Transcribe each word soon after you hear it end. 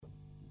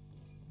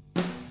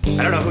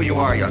I don't know who you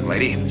are, young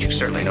lady, but you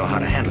certainly know how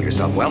to handle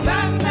yourself well.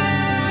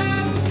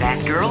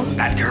 Batgirl?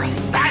 Batgirl?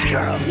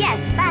 Batgirl!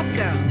 Yes,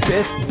 Batgirl.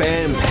 Biff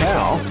Bam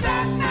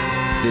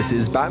Pow. This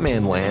is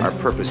BATMANLAND. Our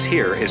purpose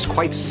here is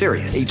quite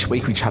serious. Each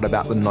week we chat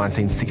about the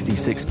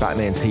 1966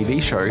 Batman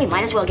TV show, We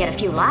might as well get a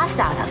few laughs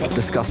out of it.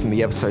 discussing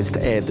the episodes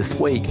to air this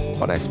week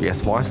on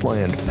SBS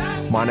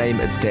Viceland. My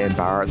name is Dan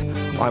Barrett.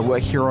 I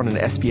work here on an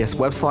SBS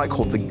website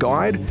called The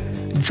Guide.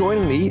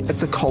 Joining me,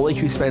 it's a colleague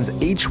who spends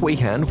each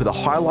weekend with a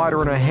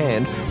highlighter in her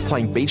hand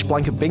playing beach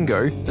blanket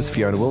bingo. It's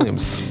Fiona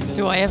Williams.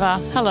 Do I ever?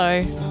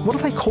 Hello. What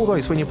do they call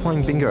those when you're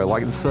playing bingo?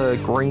 Like it's a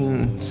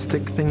green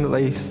stick thing that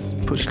they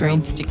push Green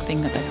down? stick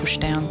thing that they push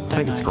down. I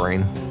think it's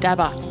green.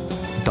 Dabber.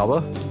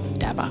 Dubber?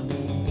 Dabber.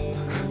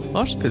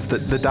 What? It's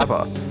the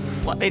dabber.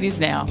 What? It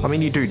is now. I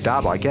mean, you do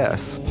dab, I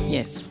guess.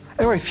 Yes.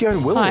 Anyway, Fiona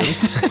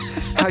Williams,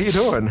 how you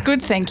doing?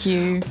 Good, thank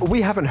you.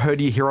 We haven't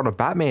heard you here on a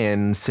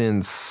Batman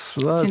since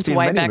it's Since been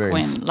way many back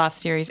moons. when, last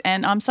series.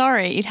 And I'm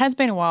sorry, it has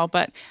been a while,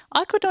 but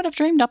I could not have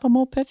dreamed up a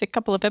more perfect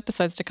couple of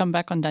episodes to come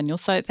back on, Daniel.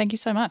 So thank you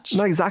so much.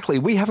 No, exactly.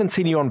 We haven't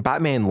seen you on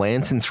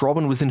BATMANLAND since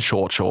Robin was in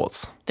short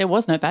shorts. There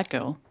was no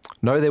Batgirl.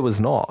 No, there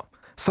was not.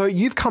 So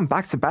you've come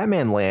back to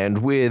BATMANLAND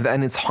with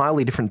an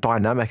entirely different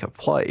dynamic at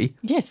play.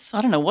 Yes,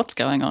 I don't know what's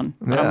going on,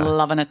 but Yeah. I'm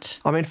loving it.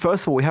 I mean,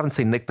 first of all, we haven't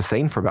seen Nick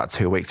Bassine for about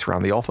 2 weeks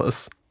around the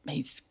office.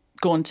 He's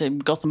gone to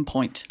Gotham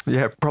Point.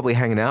 Yeah, probably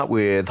hanging out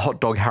with Hot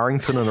Dog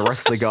Harrington and the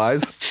rest of the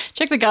guys.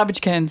 Check the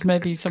garbage cans.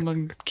 Maybe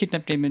someone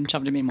kidnapped him and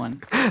shoved him in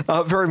one.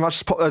 Very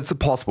much it's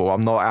possible.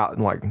 I'm not out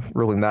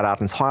ruling that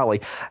out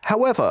entirely.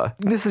 However,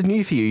 this is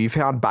new for you. You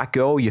found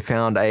Batgirl. You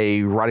found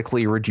a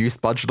radically reduced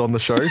budget on the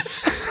show.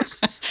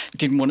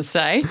 Didn't want to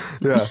say.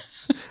 Yeah.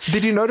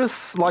 Did you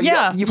notice?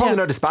 Yeah, you probably yeah.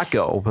 noticed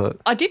Batgirl, but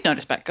I did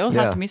notice Batgirl.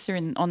 Yeah. Hard to miss her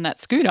on that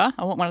scooter.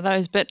 I want one of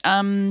those. But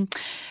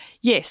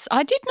yes,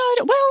 I did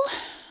notice. Well,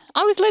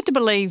 I was led to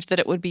believe that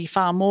it would be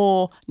far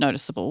more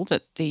noticeable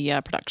that the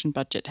production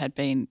budget had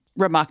been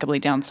remarkably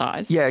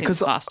downsized Yeah, since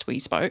 'cause- last we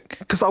spoke.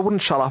 because I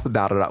wouldn't shut up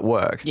about it at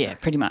work. Yeah,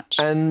 pretty much.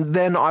 And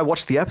then I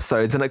watched the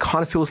episodes, and it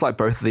kind of feels like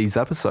both of these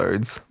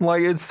episodes.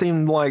 Like it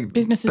seemed like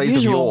Business as days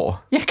of usual. yore.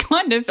 Yeah,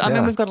 kind of. I Yeah.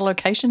 mean, we've got a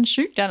location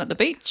shoot down at the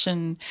beach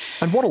and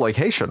And what a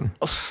location!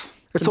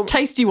 It's some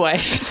tasty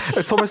waves.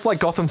 it's almost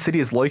like Gotham City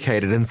is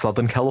located in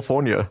Southern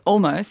California.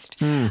 Almost.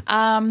 Hmm.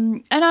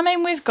 And I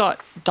mean, we've got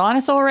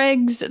dinosaur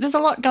eggs. There's a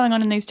lot going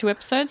on in these two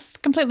episodes.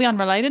 Completely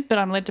unrelated, but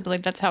I'm led to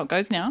believe that's how it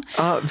goes now.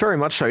 Very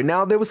much so.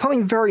 Now, there was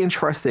something very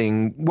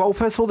interesting. Well,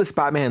 first of all, this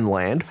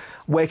BATMANLAND,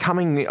 we're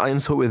coming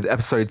into it with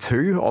episode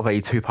 2 of a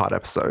 2-part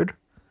episode.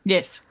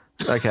 Yes.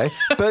 Okay.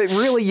 But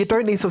really, you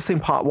don't need to have seen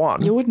part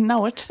 1. You wouldn't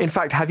know it. In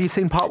fact, have you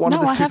seen part 1 No,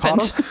 of this I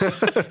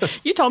two-parter? haven't.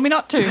 You told me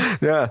not to.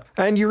 Yeah,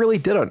 and you really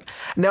didn't.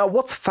 Now,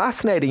 what's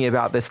fascinating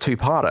about this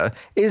two-parter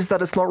is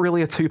that it's not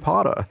really a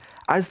two-parter.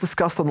 As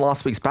discussed on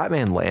last week's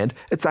BATMANLAND,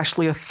 it's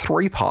actually a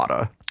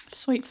 3-parter.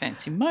 Sweet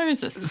fancy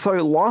Moses. So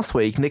last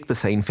week, Nick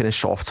Bassine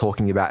finished off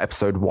talking about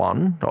episode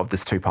 1 of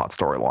this 2-part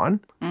storyline.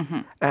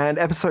 Mm-hmm. And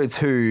episode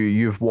 2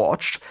 you've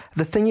watched.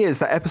 The thing is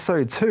that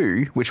episode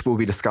 2, which we'll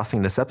be discussing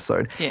in this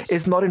episode, Yes.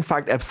 is not in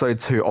fact episode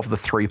 2 of the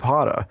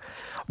 3-parter.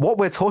 What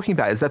we're talking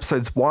about is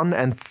episodes 1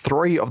 and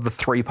 3 of the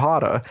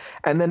 3-parter,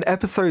 and then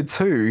episode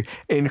 2,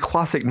 in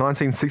classic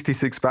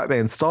 1966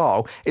 Batman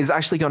style, is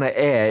actually going to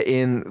air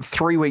in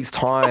 3 weeks'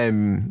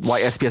 time,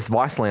 like SBS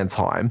Viceland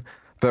time.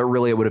 But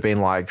really, it would have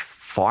been like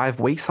 5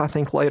 weeks, I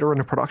think, later in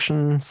the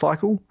production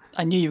cycle.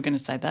 I knew you were going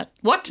to say that.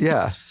 What?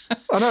 Yeah.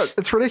 I know,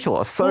 it's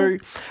ridiculous. So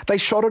they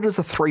shot it as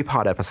a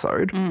 3-part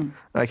episode.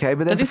 Okay,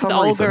 but then But this for is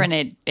some reason, Olga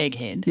and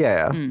Egghead.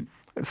 yeah.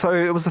 So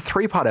it was a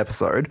 3-part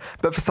episode,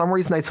 but for some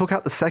reason they took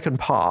out the second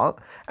part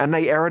and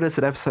they aired it as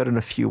an episode in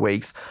a few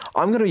weeks.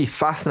 I'm going to be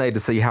fascinated to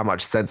see how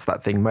much sense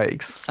that thing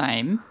makes.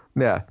 Same.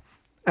 Yeah.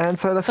 And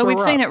so that's So where we've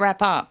we're seen at. it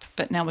wrap up,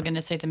 but now we're going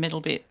to see the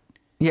middle bit.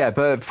 Yeah,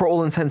 but for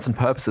all intents and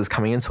purposes,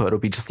 coming into it, it'll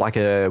be just like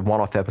a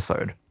one-off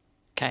episode.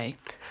 Okay.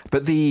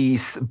 But the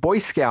Boy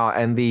Scout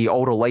and the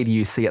older lady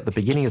you see at the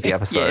beginning of the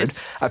episode,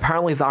 Yes.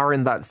 apparently they're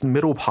in that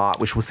middle part,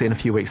 which we'll see in a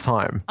few weeks'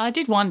 time. I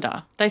did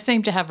wonder. They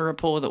seem to have a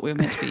rapport that we're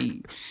meant to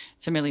be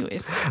familiar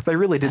with. They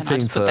really did And I seem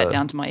just to. put that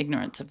down to my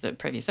ignorance of the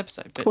previous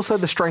episode. But Also,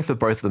 the strength of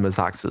both of them as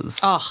actors.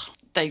 oh,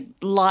 they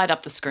light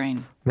up the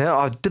screen.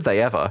 Now, did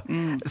they ever?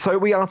 So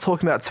we are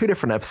talking about 2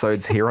 different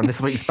episodes here on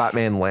this week's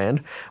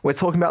BATMANLAND. We're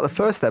talking about the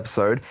first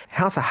episode,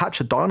 How to Hatch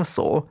a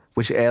Dinosaur,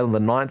 which aired on the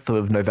 9th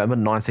of November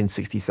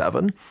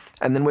 1967.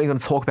 And then we're going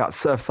to talk about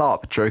Surf's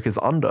Up, Joker's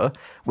Under,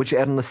 which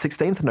aired on the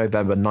 16th of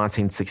November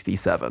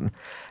 1967.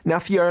 Now,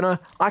 Fiona,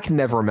 I can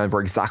never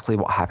remember exactly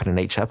what happened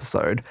in each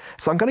episode,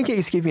 so I'm going to get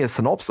you to give me a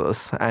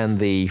synopsis and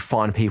the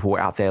fine people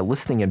out there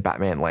listening in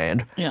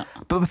BATMANLAND. Yeah.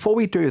 But before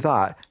we do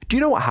that, do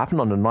you know what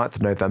happened on the 9th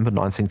of November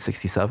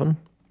 1967?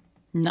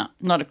 No,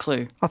 not a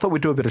clue. I thought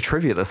we'd do a bit of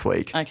trivia this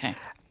week. Okay.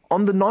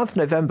 On the 9th of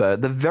November,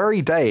 the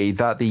very day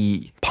that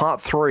the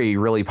part 3,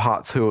 really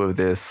part 2 of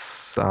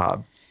this,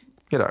 don't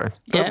Yeah.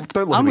 look at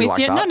I'm me with like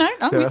you. that. No,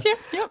 I'm Yeah. with you.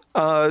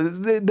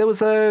 Yep. There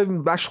was a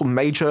actual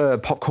major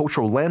pop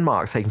cultural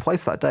landmark taking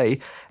place that day.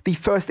 The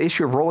first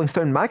issue of Rolling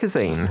Stone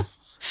magazine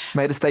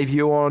Made its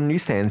debut on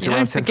newsstands You around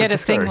don't San forget a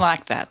Francisco. thing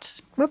like that.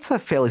 That's a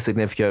fairly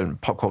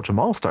significant pop culture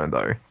milestone,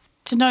 though.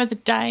 To know the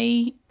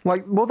day.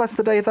 Like, well, that's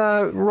the day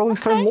that Rolling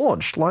Stone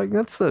launched. Like,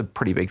 that's a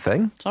pretty big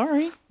thing.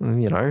 Sorry.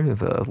 You know,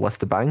 the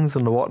Lester Bangs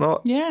and the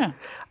whatnot. Yeah.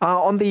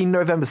 On the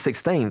November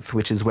 16th,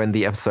 which is when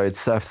the episode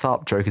Surf's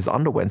Up, Joker's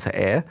Under went to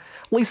air,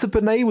 Lisa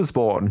Bonet was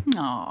born.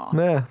 Aw.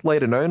 Yeah,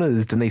 later known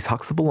as Denise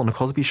Huxtable on The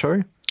Cosby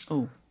Show.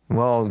 Oh.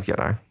 Well, you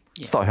know,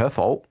 it's not her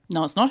fault.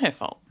 No, it's not her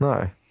fault.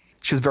 No.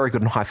 She was very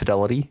good in High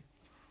Fidelity.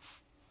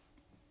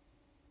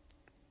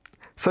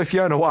 So,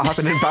 Fiona, what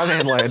happened in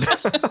Batmanland?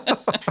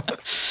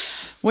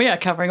 We are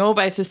covering all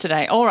bases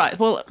today. All right.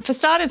 Well, for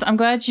starters, I'm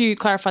glad you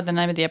clarified the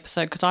name of the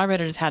episode because I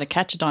read it as How to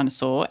Catch a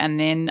Dinosaur and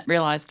then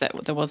realised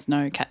that there was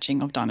no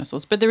catching of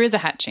dinosaurs. But there is a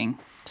hatching.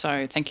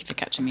 So thank you for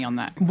catching me on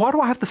that. Why do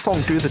I have the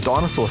song Do the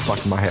Dinosaur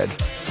stuck in my head?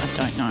 I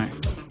don't know.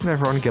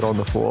 Everyone get on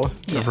the floor.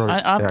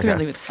 Yeah, I'm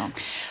familiar with the song.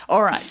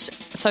 All right.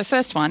 So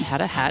first one, How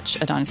to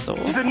Hatch a Dinosaur.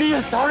 The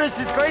Neosaurus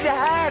is going to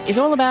hatch! Is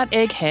all about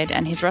Egghead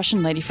and his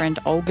Russian lady friend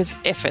Olga's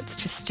efforts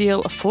to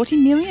steal a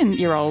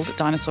 40-million-year-old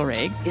dinosaur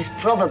egg, It's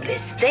probably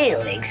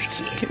stale eggs,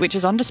 kid. which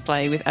is on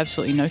display with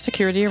absolutely no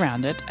security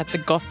around it at the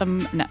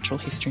Gotham Natural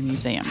History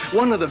Museum.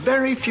 One of the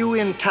very few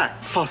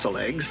intact fossil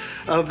eggs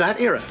of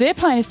that era. Their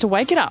plan is to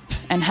wake it up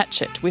and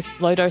hatch it with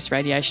low-dose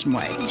radiation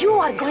waves. You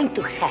are going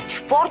to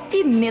hatch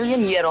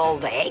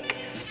 40-million-year-old egg?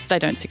 They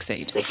don't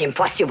succeed. It's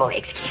impossible,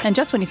 eggs, kid. And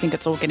just when you think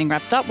it's all getting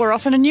wrapped up, we're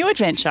off on a new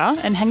adventure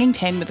and hanging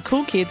 10 with the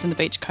cool kids and the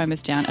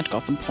beachcombers down at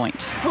Gotham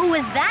Point. Who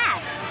is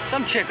that?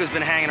 Some chick who's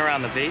been hanging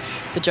around the beach.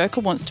 The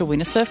Joker wants to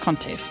win a surf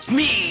contest.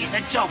 Me,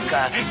 the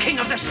Joker, king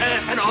of the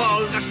surf and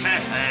all the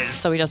surfers.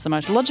 So he does the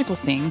most logical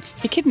thing.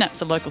 He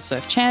kidnaps a local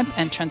surf champ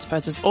and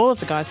transposes all of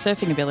the guy's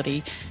surfing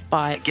ability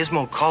by...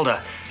 Gizmo called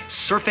a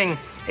surfing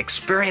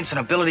experience and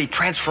ability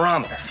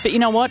transferometer. But you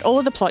know what? All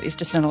of the plot is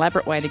just an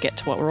elaborate way to get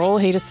to what we're all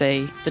here to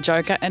see. The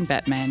Joker and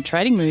Batman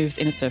trading moves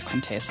in a surf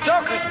contest.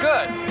 Joker's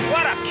good.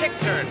 What a kick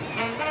turn.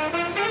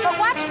 But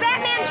watch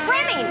Batman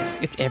trimming.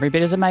 It's every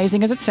bit as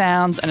amazing as it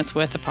sounds and it's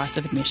worth the price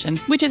of admission,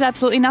 which is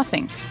absolutely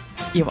nothing.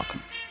 You're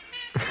welcome.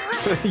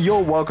 You're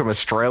welcome,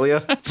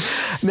 Australia.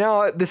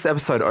 Now, this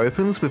episode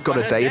opens, we've got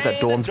a day that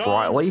dawns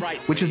brightly,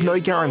 which is no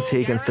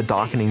guarantee against the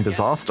darkening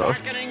disaster,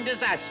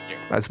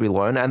 as we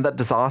learn. And that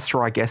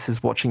disaster, I guess,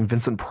 is watching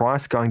Vincent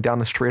Price going down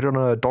the street on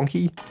a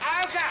donkey.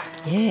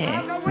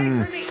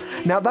 Yeah.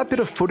 Now, that bit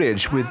of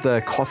footage with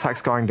the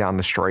Cossacks going down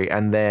the street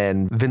and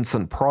then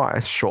Vincent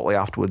Price shortly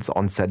afterwards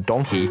on said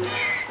donkey,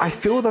 I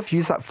feel they've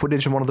used that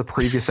footage in one of the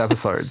previous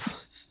episodes.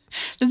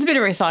 There's a bit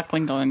of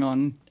recycling going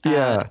on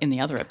in the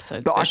other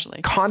episodes, But especially.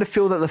 I kind of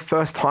feel that the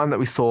first time that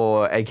we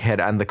saw Egghead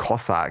and the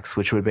Cossacks,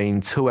 which would have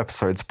been 2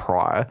 episodes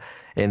prior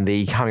in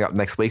the coming up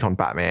next week on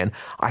Batman,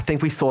 I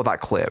think we saw that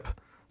clip.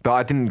 But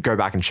I didn't go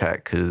back and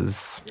check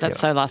because...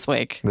 That's so last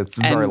week. That's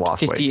very and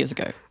last 50 week. years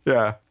ago.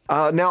 Yeah.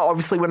 Now,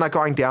 obviously, when they're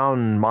going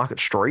down Market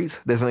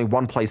Street, there's only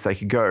one place they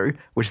could go,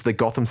 which is the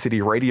Gotham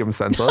City Radium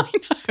Center.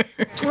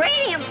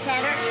 Radium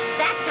Center?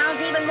 That sounds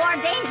even more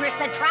dangerous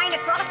than trying to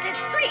cross this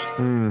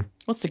street.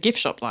 What's the gift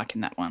shop like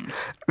in that one?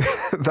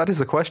 That is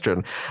a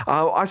question.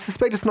 I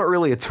suspect it's not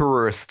really a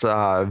tourist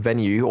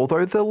venue,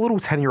 although the little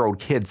 10-year-old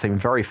kids seem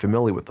very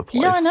familiar with the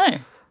place. Yeah, I know.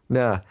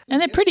 Yeah. And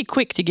they're pretty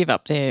quick to give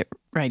up their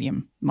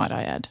radium, might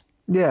I add.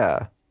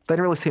 Yeah. They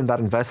didn't really seem that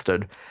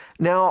invested.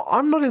 Now,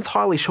 I'm not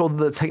entirely sure that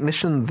the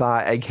technician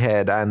that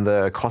Egghead and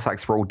the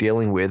Cossacks were all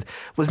dealing with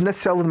was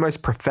necessarily the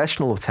most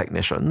professional of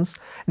technicians.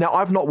 Now,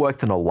 I've not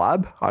worked in a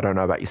lab. I don't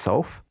know about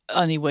yourself.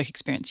 Only work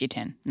experience year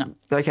 10. No.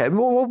 Okay,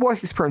 more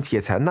work experience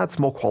year 10. That's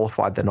more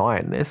qualified than I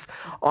in this.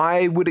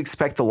 I would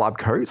expect the lab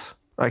coat,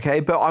 okay,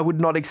 but I would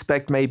not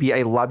expect maybe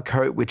a lab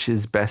coat, which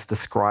is best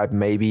described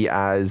maybe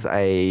as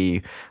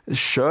a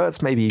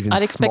shirt, maybe even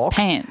I'd expect smock.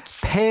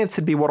 pants. Pants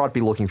would be what I'd be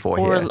looking for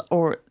here.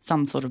 Or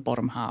some sort of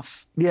bottom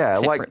half. Yeah,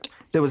 separate. like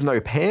there was no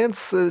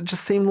pants. It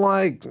just seemed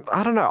like,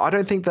 I don't know. I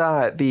don't think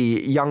that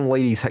the young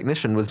lady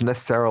technician was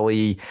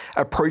necessarily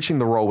approaching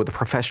the role with the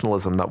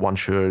professionalism that one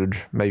should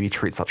maybe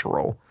treat such a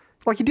role.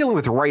 Like, you're dealing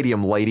with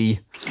radium,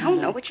 lady. I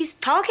don't know what she's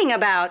talking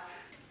about.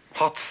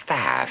 Hot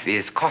staff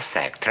is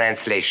Cossack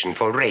translation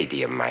for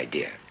radium, my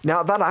dear.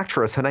 Now, that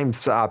actress, her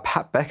name's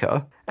Pat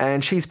Becker,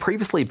 and she's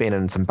previously been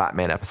in some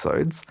Batman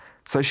episodes.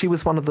 So she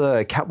was one of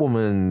the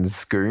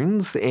Catwoman's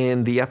goons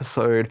in the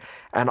episode,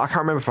 and I can't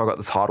remember if I got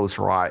the titles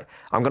right.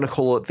 I'm going to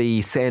call it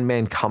The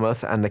Sandman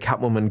Cometh and the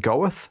Catwoman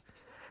Goeth,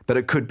 but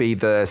it could be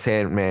The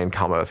Sandman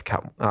Cometh,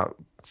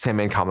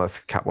 Sandman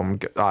Cometh,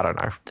 Catwoman, I don't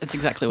know. That's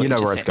exactly what you know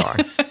just where it's said.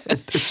 going.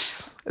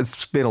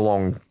 It's been a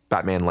long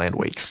Batman Land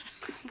week.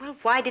 Well,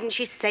 why didn't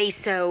she say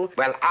so?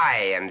 Well, I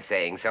am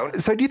saying so.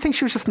 So do you think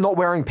she was just not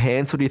wearing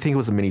pants, or do you think it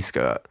was a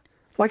miniskirt?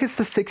 Like, it's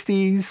the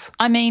 60s.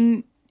 I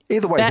mean,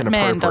 Either way is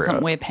Batman inappropriate.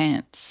 doesn't wear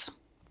pants.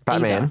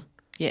 Batman? either.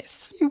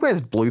 Yes. He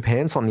wears blue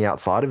pants on the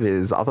outside of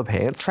his other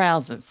pants.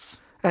 Trousers.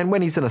 And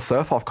when he's in a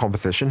surf-off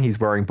competition, he's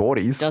wearing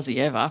boardies. Does he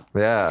ever?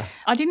 Yeah.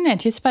 I didn't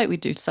anticipate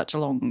we'd do such a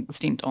long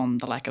stint on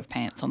the lack of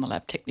pants on the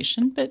lab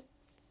technician, but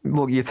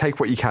Look, you take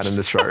what you can in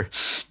this show.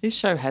 this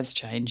show has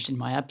changed in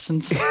my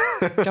absence.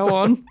 Go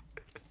on.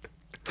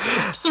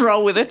 Just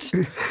roll with it.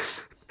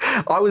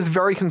 I was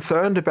very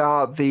concerned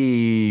about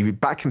the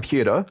Bat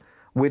computer,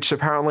 which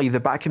apparently the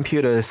Bat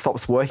computer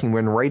stops working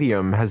when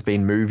radium has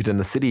been moved in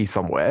a city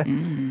somewhere.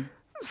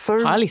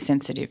 So Highly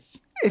sensitive.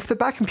 if the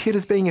Bat computer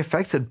is being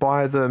affected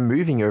by the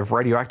moving of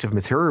radioactive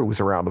materials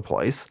around the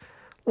place,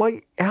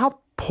 like how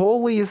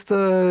poorly is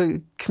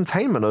the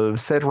containment of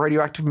said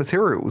radioactive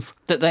materials?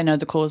 That they know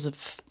the cause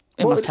of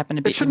it must happen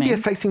a bit. It shouldn't be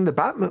affecting the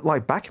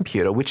Bat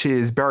computer, which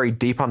is buried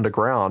deep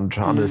underground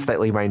under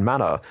Stately Main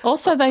Manor.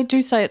 Also, they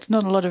do say it's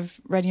not a lot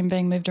of radium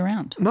being moved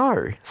around.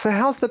 No. So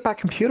how's the Bat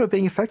computer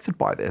being affected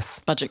by this?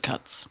 Budget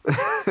cuts.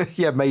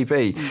 Yeah,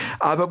 maybe.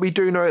 But we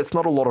do know it's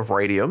not a lot of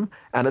radium,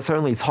 and it's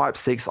only type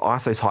 6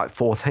 isotype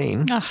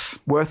 14,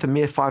 worth a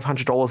mere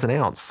 $500 an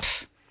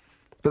ounce.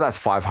 But that's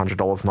 $500,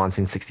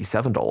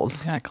 $1967.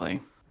 Exactly.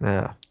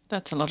 Yeah.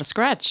 That's a lot of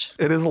scratch.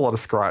 It is a lot of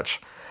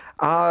scratch.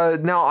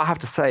 Now, I have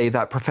to say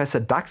that Professor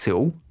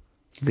Dactyl,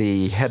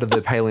 the head of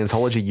the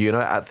paleontology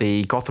unit at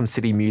the Gotham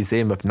City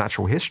Museum of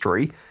Natural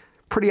History,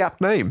 pretty apt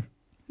name.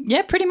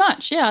 Yeah, pretty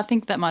much. Yeah, I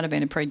think that might have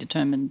been a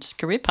predetermined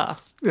career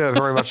path. Yeah,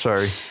 very much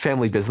so.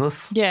 Family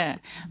business. Yeah.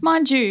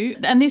 Mind you,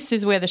 and this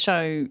is where the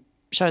show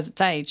shows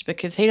its age,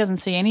 because he doesn't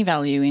see any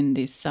value in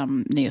this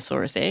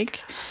Neosaurus egg.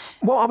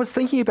 Well, I was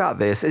thinking about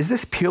this. Is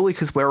this purely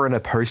because we're in a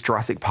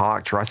post-Jurassic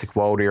Park, Jurassic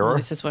World era? Well,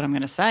 this is what I'm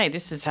going to say.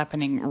 This is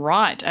happening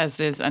right as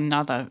there's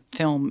another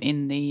film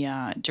in the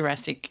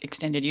Jurassic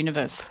Extended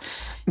Universe.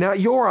 Now,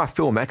 you're a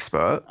film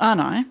expert. I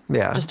know.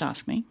 Yeah. Just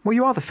ask me. Well,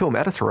 you are the film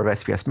editor of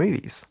SBS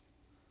Movies.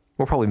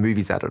 Well, probably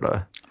movies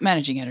editor.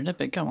 Managing editor,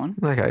 but go on.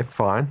 Okay,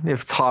 fine.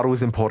 If title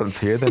is important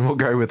to you, then we'll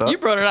go with it. You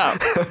brought it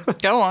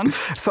up. Go on.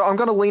 So I'm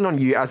going to lean on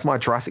you as my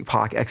Jurassic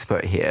Park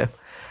expert here.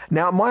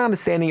 Now, my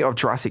understanding of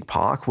Jurassic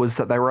Park was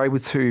that they were able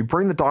to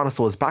bring the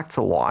dinosaurs back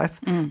to life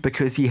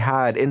because you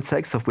had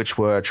insects of which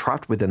were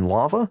trapped within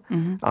lava.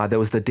 There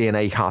was the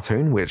DNA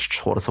cartoon, which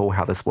taught us all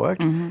how this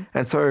worked.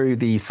 And so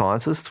the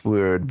scientists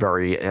would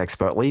very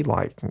expertly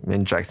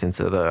inject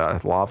into the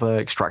lava,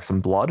 extract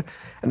some blood,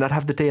 and they'd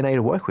have the DNA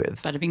to work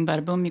with. Bada bing,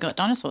 bada boom, you got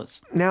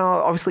dinosaurs. Now,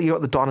 obviously, you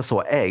got the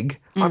dinosaur egg.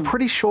 I'm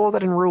pretty sure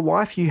that in real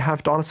life you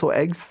have dinosaur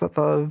eggs that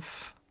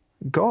they've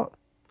got.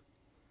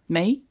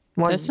 Me?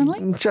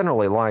 Personally?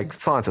 Generally,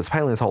 scientists,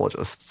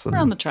 paleontologists. And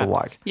Around the traps.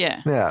 like.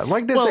 Yeah. Yeah,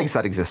 there's eggs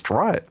that exist,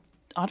 right?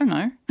 I don't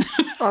know.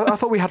 I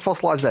thought we had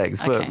fossilized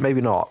eggs, but Okay.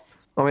 maybe not.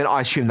 I mean,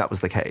 I assume that was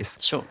the case.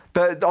 Sure.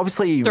 But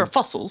obviously, There are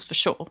fossils for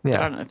sure, but Yeah.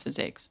 I don't know if there's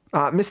eggs.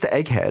 Mr.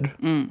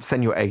 Egghead,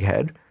 Senor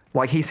Egghead,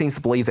 he seems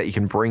to believe that you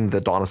can bring the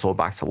dinosaur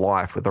back to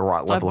life with the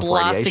right By level of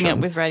blasting radiation.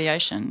 it with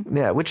radiation.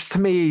 Yeah, which to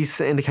me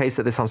indicates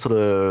that there's some sort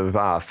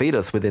of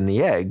fetus within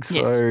the egg.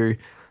 Yes. So,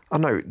 I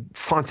don't know,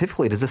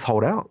 scientifically, does this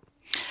hold out?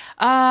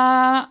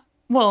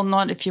 Well,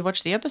 not if you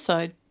watch the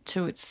episode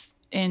to its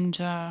end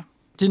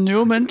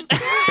denouement.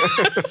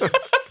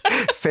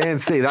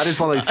 Fancy. That is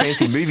one of those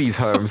fancy movies,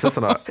 Holmes,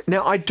 isn't it?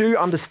 Now, I do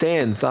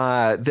understand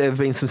that there have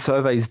been some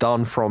surveys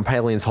done from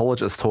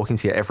paleontologists talking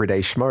to your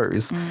everyday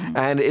schmoes,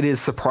 and it is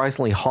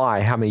surprisingly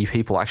high how many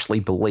people actually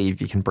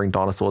believe you can bring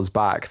dinosaurs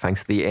back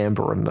thanks to the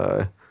amber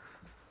and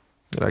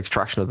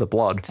extraction of the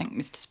blood. Thank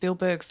Mr.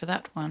 Spielberg for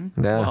that one.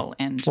 Yeah. Well,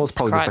 Well, it's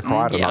probably Mr.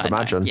 Crichton, yeah, I'd I know.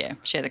 imagine. Yeah,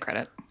 share the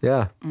credit.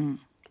 Yeah.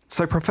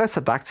 So,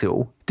 Professor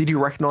Dactyl, did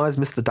you recognise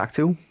Mr.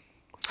 Dactyl?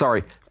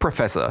 Sorry,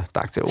 Professor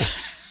Dactyl.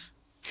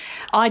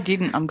 I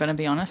didn't, I'm going to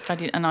be honest. I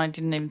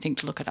didn't even think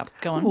to look it up.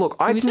 Go on.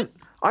 Look, Who is it?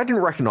 I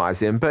didn't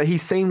recognise him, but he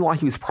seemed like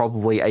he was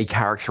probably a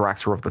character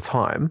actor of the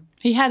time.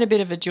 He had a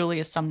bit of a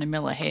Julius Sumner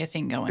Miller hair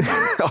thing going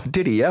on. Oh,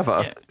 did he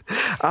ever?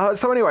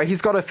 So anyway,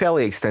 he's got a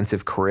fairly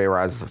extensive career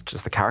as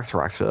just a character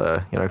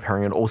actor,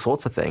 appearing in all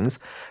sorts of things.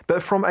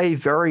 But from a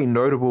very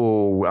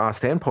notable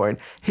standpoint,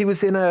 he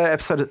was in an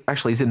episode,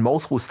 actually he's in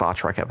multiple Star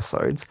Trek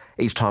episodes,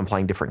 each time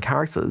playing different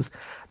characters.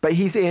 But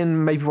he's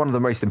in maybe one of the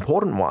most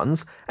important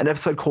ones, an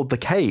episode called The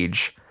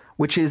Cage,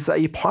 which is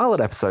a pilot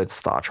episode of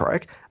Star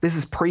Trek. This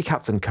is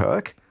pre-Captain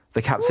Kirk.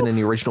 The captain in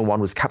the original one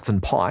was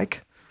Captain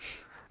Pike.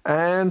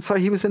 And so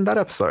he was in that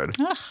episode.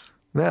 Ugh.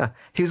 Yeah.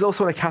 He was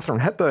also in a Katharine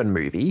Hepburn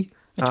movie.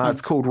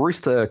 It's called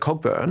Rooster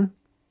Cogburn.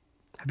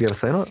 Have you ever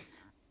seen it?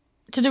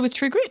 To do with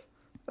True Grit?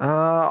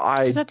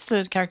 'Cause that's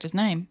the character's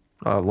name.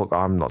 Look,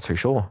 I'm not too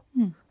sure.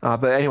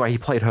 But anyway, he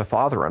played her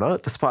father in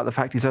it, despite the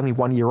fact he's only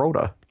 1 year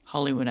older.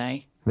 Hollywood, eh?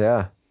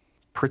 Yeah.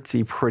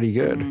 Pretty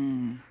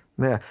good.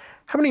 Yeah.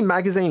 How many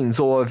magazines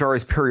or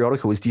various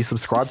periodicals do you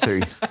subscribe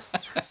to?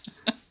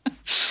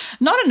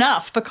 Not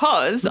enough,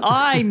 because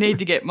I need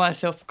to get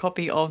myself a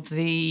copy of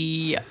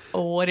the,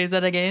 what is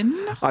it again?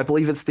 I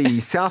believe it's the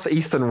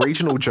Southeastern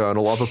Regional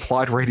Journal of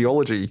Applied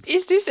Radiology.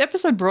 Is this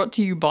episode brought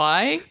to you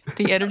by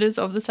the editors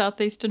of the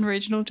Southeastern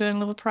Regional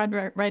Journal of Applied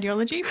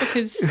Radiology?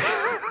 Because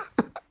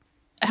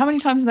How many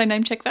times did they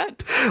name check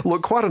that?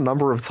 Look, quite a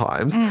number of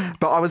times.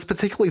 But I was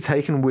particularly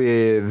taken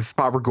with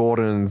Barbara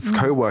Gordon's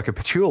co-worker,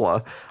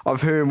 Petula,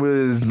 of whom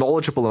was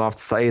knowledgeable enough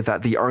to say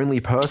that the only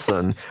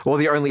person or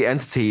the only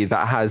entity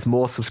that has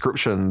more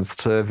subscriptions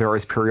to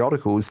various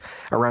periodicals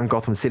around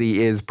Gotham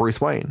City is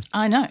Bruce Wayne.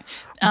 I know.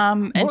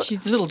 And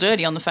she's a little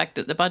dirty on the fact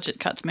that the budget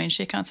cuts mean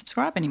she can't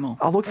subscribe anymore.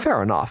 Oh, look,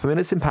 fair enough. I mean,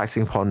 it's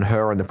impacting upon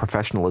her and the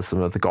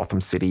professionalism of the Gotham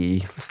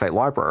City State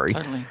Library.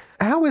 Totally.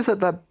 How is it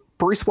that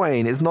Bruce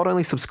Wayne is not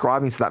only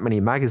subscribing to that many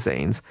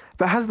magazines,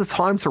 but has the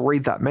time to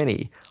read that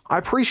many? I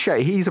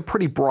appreciate he's a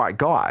pretty bright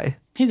guy.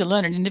 He's a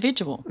learned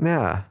individual.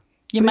 Yeah.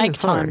 You But make even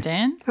so, time,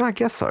 Dan. I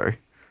guess so.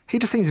 He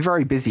just seems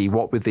very busy,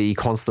 what with the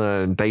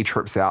constant day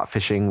trips out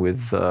fishing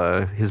with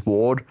his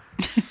ward.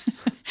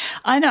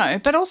 I know,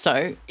 but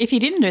also, if he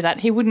didn't do that,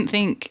 he wouldn't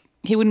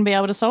be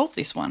able to solve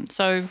this one.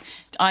 So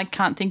I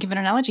can't think of an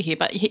analogy here,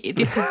 but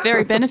this is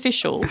very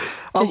beneficial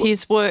to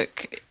his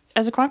work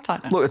as a crime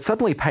fighter. Look, it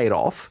suddenly paid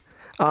off,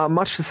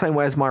 much the same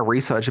way as my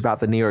research about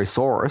the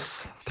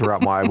Neosaurus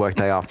throughout my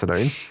workday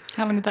afternoon.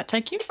 How long did that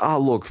take you?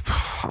 Look,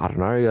 I don't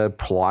know, a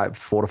polite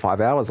 4 to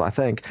 5 hours, I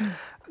think.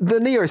 The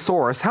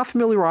Neosaurus, how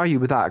familiar are you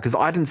with that? Because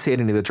I didn't see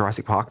it in any of the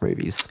Jurassic Park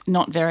movies.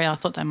 Not very. I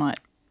thought they might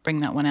bring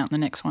that one out in the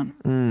next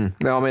one.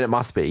 No, I mean, it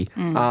must be.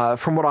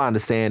 From what I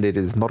understand, it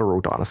is not a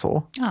real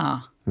dinosaur.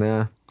 Ah,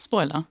 Yeah,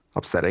 spoiler.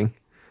 upsetting.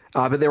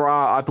 But there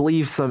are, I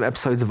believe, some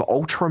episodes of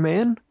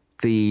Ultraman,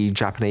 the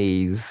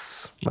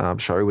Japanese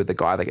show with the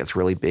guy that gets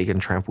really big and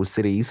tramples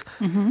cities.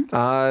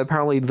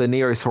 Apparently, the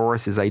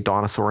Neosaurus is a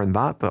dinosaur in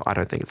that, but I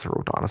don't think it's a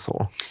real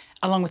dinosaur.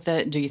 Along with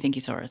the Do You Think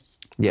He Saw Us?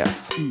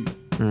 Yes.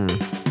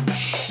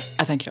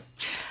 Thank you.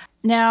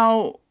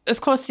 Now,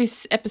 of course,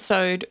 this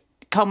episode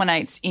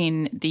culminates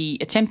in the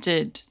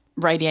attempted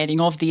radiating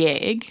of the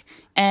egg,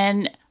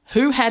 and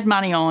who had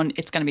money on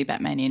it's going to be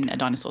Batman in a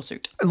dinosaur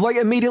suit? Like,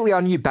 immediately I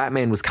knew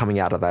Batman was coming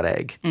out of that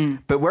egg.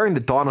 But wearing the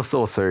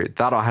dinosaur suit,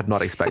 that I had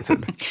not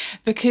expected.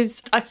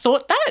 Because I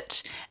thought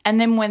that. And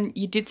then when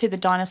you did see the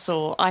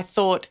dinosaur, I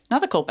thought,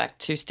 another callback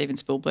to Steven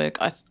Spielberg,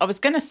 I was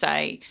going to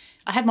say,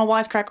 I had my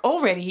wisecrack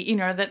already,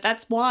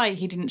 that's why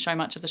he didn't show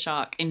much of the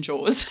shark in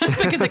Jaws.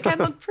 Because it can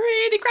look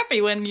pretty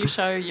crappy when you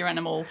show your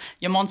animal,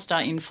 your monster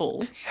in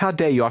full. How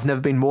dare you? I've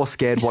never been more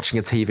scared watching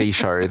a TV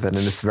show than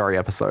in this very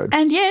episode.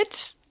 And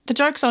yet, the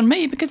joke's on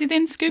me because he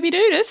then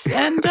Scooby-Dooed us.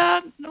 And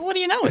what do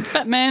you know? It's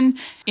Batman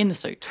in the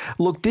suit.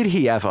 Look, did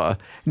he ever?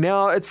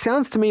 Now, it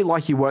sounds to me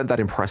like you weren't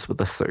that impressed with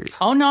the suit.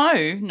 Oh, no.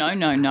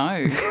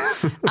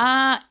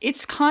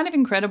 It's kind of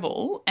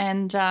incredible.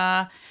 And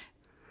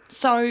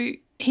so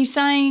he's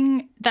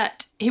saying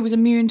that he was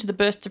immune to the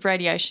bursts of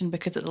radiation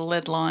because of the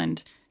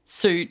lead-lined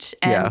suit.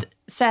 And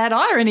sad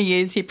irony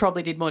is he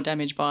probably did more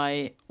damage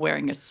by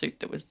wearing a suit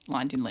that was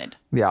lined in lead.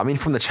 Yeah, I mean,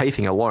 from the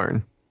chafing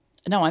alone.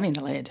 No, I mean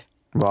the lead.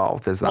 Well,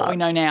 there's that. What we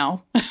know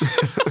now.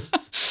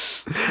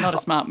 Not a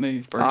smart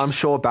move, Bruce. I'm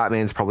sure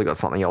Batman's probably got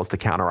something else to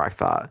counteract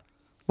that.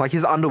 Like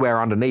his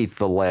underwear underneath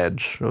the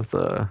ledge of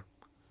the...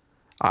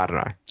 I don't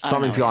know.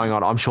 Something's going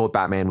on. I'm sure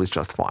Batman was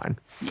just fine.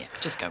 Yeah,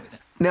 just go with it.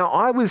 Now,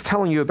 I was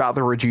telling you about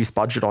the reduced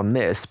budget on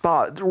this,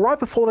 but right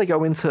before they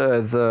go into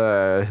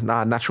the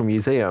Natural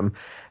Museum,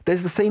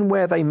 there's the scene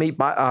where they meet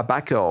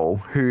Batgirl,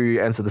 who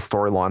entered the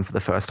storyline for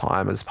the first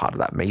time as part of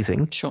that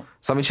meeting. Sure.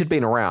 So, I mean, she'd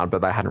been around,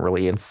 but they hadn't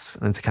really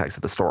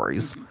interconnected the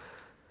stories.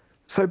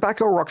 So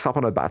Batgirl rocks up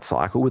on her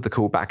Batcycle with the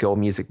cool Batgirl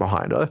music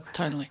behind her.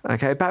 Totally.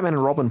 Okay, Batman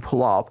and Robin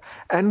pull up,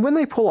 and when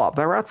they pull up,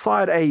 they're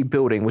outside a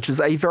building, which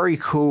is a very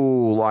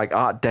cool, like,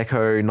 Art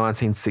Deco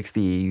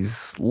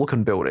 1960s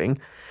looking building.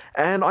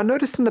 And I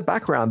noticed in the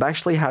background they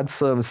actually had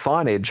some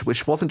signage,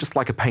 which wasn't just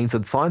like a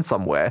painted sign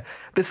somewhere.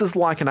 This is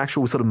like an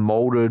actual sort of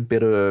molded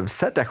bit of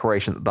set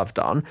decoration that they've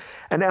done.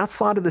 And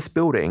outside of this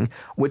building,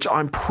 which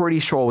I'm pretty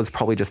sure was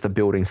probably just a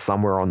building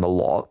somewhere on the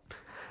lot,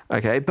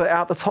 okay, but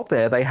out the top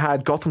there, they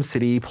had Gotham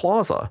City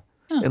Plaza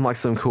in like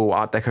some cool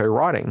Art Deco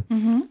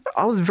writing.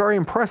 I was very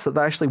impressed that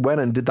they actually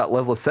went and did that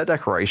level of set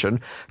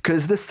decoration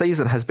because this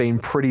season has been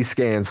pretty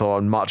scant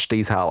on much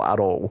detail at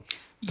all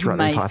throughout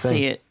the entire thing. You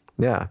may see it.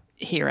 Yeah.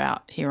 Here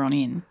on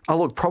in. Oh,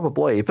 look,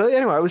 probably. But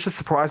anyway, I was just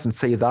surprised to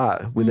see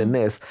that within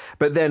this.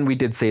 But then we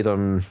did see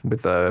them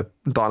with the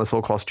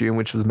dinosaur costume,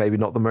 which was maybe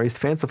not the most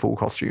fanciful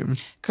costume.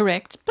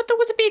 Correct. But there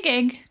was a big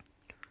egg.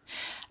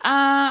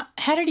 How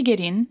did he get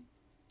in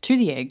to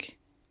the egg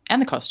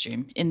and the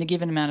costume in the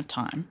given amount of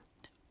time?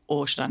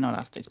 Or should I not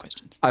ask these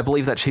questions? I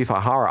believe that Chief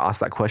O'Hara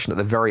asked that question at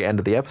the very end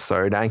of the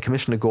episode, and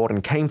Commissioner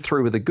Gordon came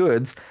through with the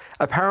goods.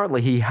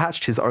 Apparently, he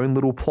hatched his own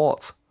little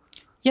plot.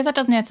 Yeah, that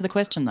doesn't answer the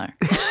question, though.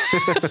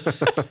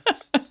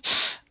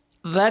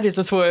 That is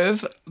a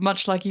swerve,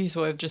 much like you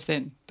swerved just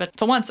then. But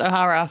for once,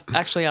 O'Hara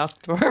actually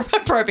asked for a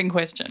probing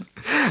question.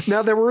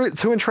 Now, there were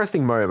two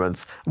interesting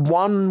moments.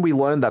 One, we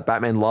learned that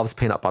Batman loves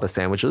peanut butter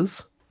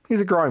sandwiches. He's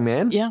a growing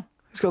man. Yeah.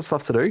 He's got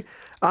stuff to do.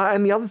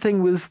 And the other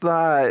thing was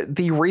that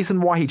the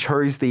reason why he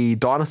chose the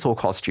dinosaur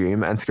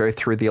costume and to go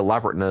through the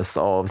elaborateness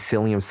of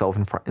sealing himself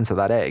into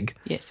that egg,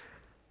 Yes.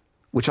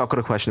 which I've got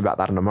a question about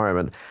that in a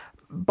moment.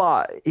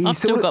 But I've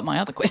still got my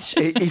other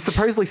question. he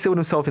supposedly sealed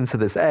himself into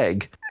this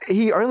egg.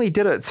 He only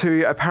did it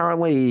to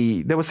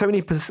apparently, there were so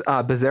many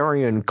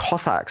Bazarian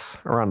Cossacks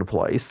around the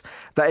place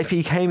that if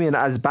he came in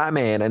as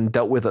Batman and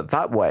dealt with it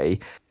that way,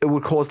 it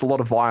would cause a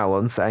lot of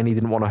violence and he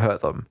didn't want to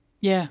hurt them.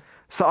 Yeah.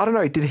 So I don't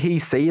know, did he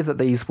see that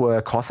these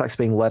were Cossacks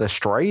being led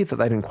astray, that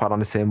they didn't quite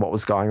understand what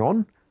was going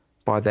on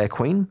by their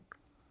queen?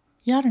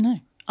 Yeah, I don't know.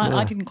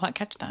 I didn't quite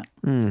catch that.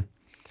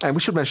 And we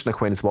should mention the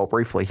queen as well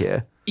briefly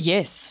here.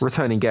 Yes.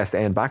 Returning guest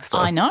Anne Baxter.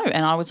 I know,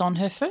 and I was on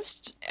her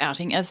first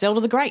outing as Zelda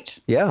the Great.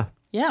 Yeah.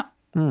 Yeah.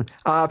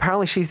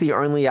 Apparently she's the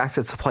only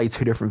actor to play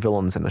two different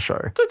villains in the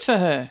show. Good for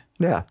her.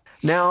 Yeah.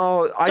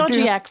 Now,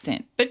 Dodgy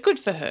accent, but good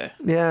for her.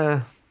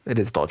 Yeah, it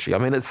is dodgy. I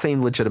mean, it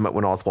seemed legitimate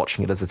when I was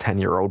watching it as a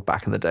 10-year-old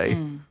back in the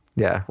day.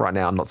 Yeah, right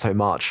now, not so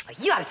much.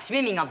 You are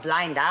swimming a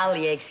blind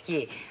alley,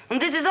 Exki,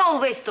 and this is all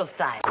waste of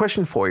time.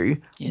 Question for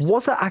you. Yes.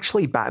 Was it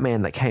actually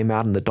Batman that came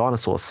out in the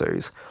dinosaur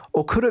suit?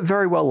 Or could it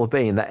very well have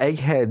been that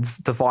Egghead's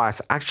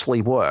device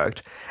actually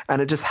worked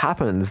and it just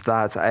happens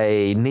that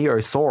a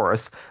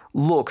Neosaurus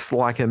looks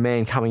like a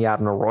man coming out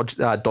in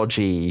a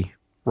dodgy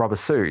rubber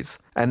suit,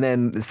 and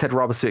then said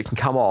rubber suit can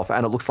come off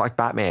and it looks like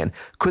Batman?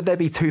 Could there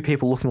be two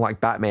people looking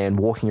like Batman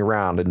walking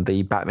around in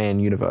the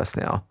Batman universe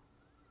now?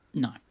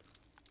 No.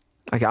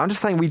 Okay, I'm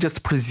just saying we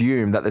just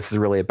presume that this is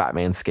really a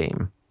Batman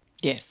scheme.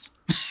 Yes.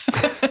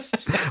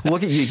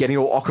 Look at you getting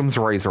all Occam's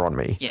razor on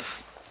me.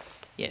 Yes.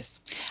 Yes.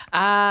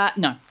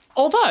 No.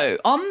 Although,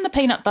 on the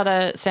peanut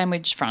butter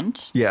sandwich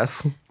front...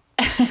 Yes.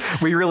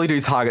 We really do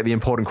target the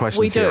important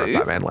questions here at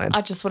BATMANLAND.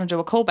 I just want to do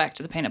a callback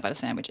to the peanut butter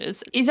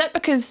sandwiches. Is that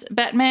because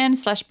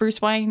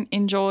Batman/Bruce Wayne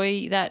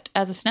enjoy that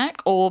as a snack,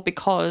 or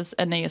because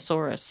a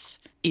Neosaurus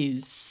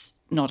is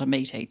not a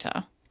meat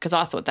eater? Because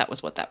I thought that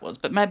was what that was.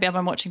 But maybe I've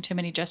been watching too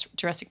many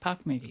Jurassic Park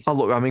movies. Oh,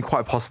 look, I mean,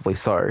 quite possibly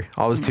so.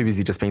 I was too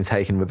busy just being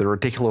taken with the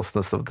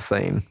ridiculousness of the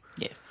scene.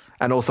 Yes.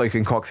 And also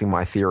concocting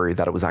my theory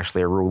that it was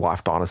actually a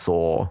real-life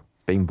dinosaur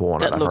being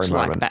born at that very moment. That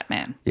looks like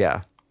Batman.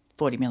 Yeah.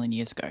 40 million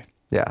years ago.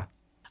 Yeah.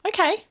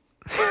 Okay.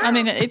 I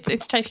mean,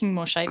 it's taking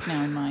more shape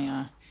now in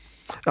my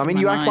I mean,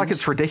 you act mind. like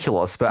it's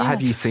ridiculous, but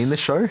have you seen the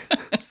show?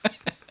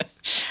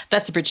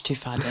 That's a bridge too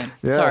far, Dan.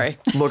 Yeah. Sorry.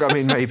 Look, I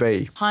mean,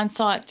 maybe.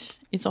 Hindsight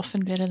is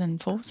often better than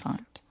foresight,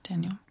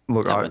 Daniel.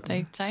 Look, is that what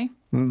they say?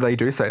 They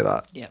do say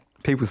that. Yeah.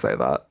 People say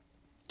that.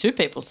 Two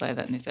people say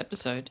that in this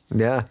episode.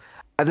 Yeah.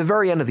 At the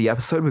very end of the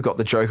episode, we've got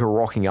the Joker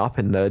rocking up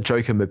in the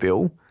Joker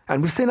Mobile.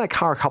 And we've seen that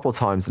car a couple of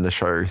times in the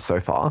show so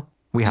far.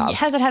 We have.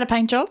 Has it had a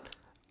paint job?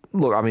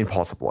 Look, I mean,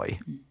 possibly.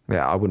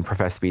 Yeah, I wouldn't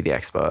profess to be the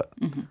expert.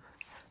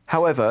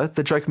 However,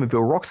 the Joker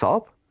Mobile rocks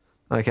up.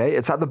 Okay,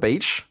 it's at the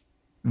beach.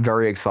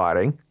 Very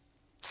exciting.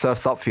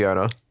 Surfs up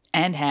Fiona.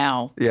 And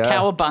how? Yeah.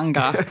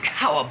 Cowabunga.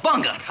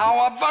 Cowabunga.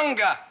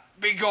 Cowabunga,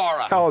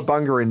 Bigora.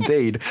 Cowabunga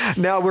indeed.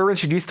 Now, we're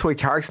introduced to a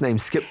character named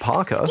Skip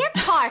Parker. Skip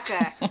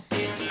Parker.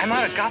 I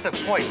might have got the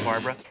point,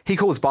 Barbara. He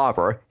calls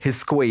Barbara his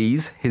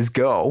squeeze, his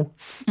girl,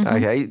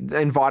 okay,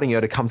 inviting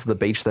her to come to the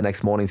beach the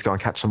next morning to go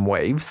and catch some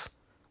waves.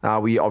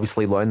 We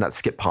obviously learn that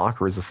Skip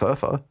Parker is a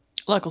surfer.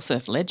 Local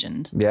surf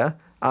legend. Yeah.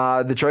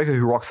 The Joker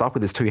who rocks up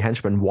with his two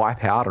henchmen,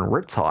 Wipeout and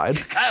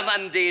Riptide. Come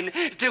on, Dean,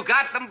 to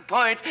Gotham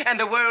Point and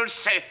the World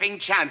Surfing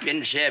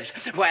Championships,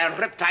 where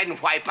Riptide and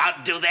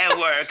Wipeout do their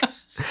work.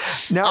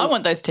 Now, I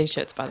want those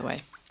T-shirts, by the way.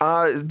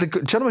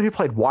 the gentleman who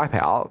played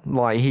Wipeout,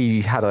 like,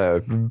 he had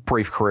a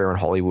brief career in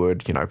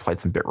Hollywood, you know, played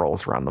some bit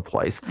roles around the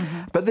place.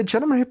 But the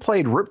gentleman who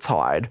played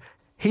Riptide,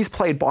 he's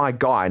played by a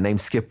guy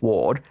named Skip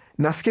Ward.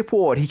 Now, Skip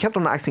Ward, he kept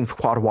on acting for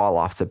quite a while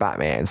after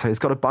Batman, so he's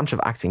got a bunch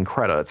of acting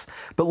credits.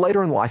 But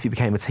later in life, he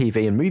became a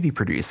TV and movie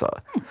producer.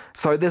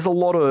 So there's a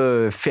lot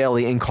of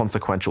fairly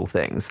inconsequential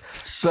things.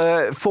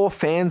 But for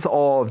fans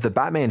of the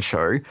Batman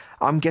show,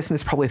 I'm guessing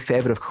there's probably a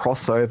fair bit of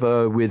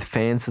crossover with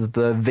fans of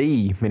the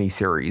V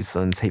miniseries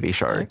and TV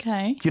show.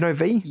 Okay. You know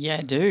V? Yeah,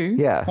 I do.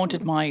 Yeah.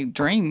 Haunted my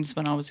dreams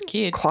when I was a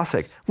kid.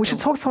 Classic. We should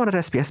talk to someone at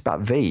SBS about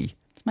V.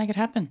 Let's make it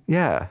happen.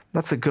 Yeah,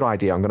 that's a good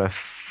idea. I'm going to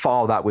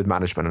file that with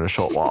management in a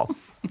short while.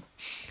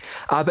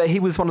 But he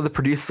was one of the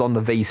producers on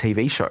the V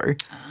TV show.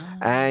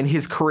 And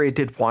his career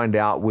did wind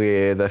out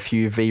with a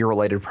few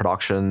V-related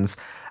productions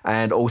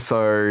and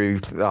also,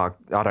 I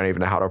don't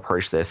even know how to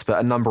approach this, but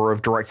a number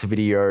of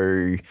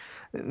direct-to-video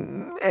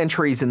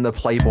entries in the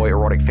Playboy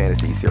erotic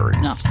fantasy series.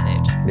 Enough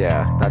said.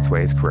 Yeah, that's where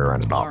his career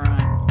ended up. All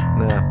right.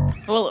 Yeah.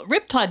 Well,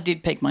 Riptide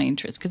did pique my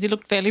interest because he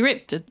looked fairly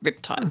ripped at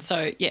Riptide.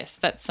 So, yes,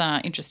 that's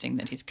interesting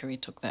that his career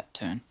took that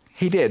turn.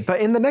 He did.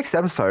 But in the next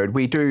episode,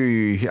 we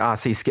do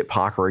see Skip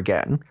Parker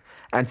again.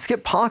 And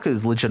Skip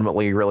Parker's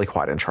legitimately really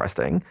quite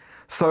interesting.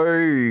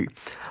 So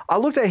I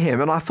looked at him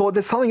and I thought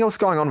there's something else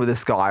going on with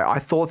this guy. I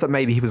thought that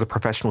maybe he was a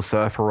professional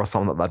surfer or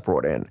someone that they'd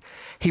brought in.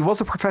 He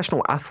was a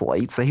professional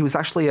athlete, so he was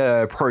actually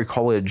a pro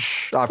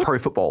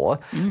footballer,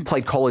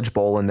 played college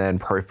ball and then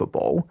pro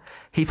football.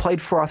 He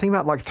played for, I think,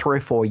 about like 3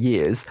 or 4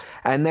 years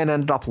and then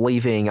ended up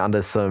leaving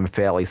under some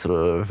fairly sort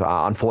of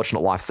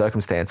unfortunate life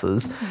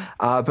circumstances.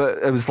 But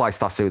it was like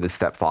stuff to do with his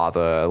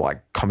stepfather,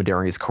 like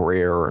commandeering his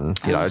career and,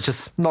 you know,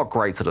 just not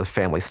great sort of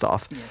family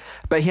stuff. Yeah.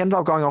 But he ended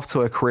up going off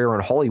to a career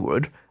in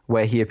Hollywood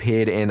where he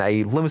appeared in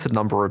a limited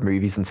number of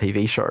movies and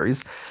TV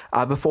shows,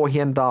 before he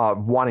ended up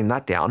winding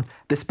that down.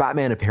 This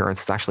Batman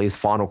appearance is actually his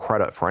final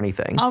credit for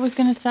anything. I was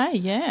going to say,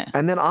 yeah.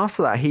 And then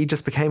after that, he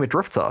just became a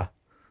drifter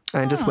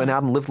and just went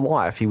out and lived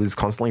life. He was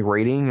constantly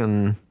reading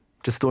and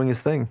just doing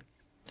his thing.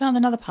 Found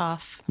another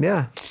path.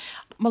 Yeah.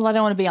 Well, I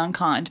don't want to be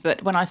unkind,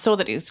 but when I saw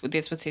that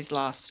this was his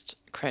last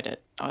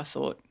credit, I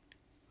thought,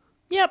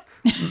 yep.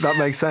 That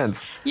makes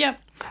sense. Yep.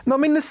 No, I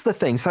mean, this is the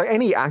thing. So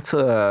any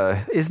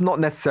actor is not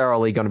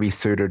necessarily going to be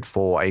suited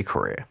for a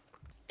career.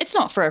 It's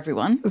not for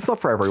everyone. It's not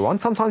for everyone.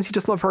 Sometimes you're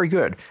just not very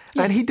good.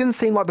 Yeah. And he didn't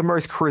seem like the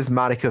most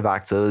charismatic of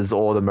actors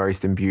or the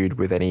most imbued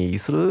with any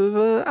sort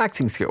of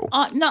acting skill.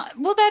 No,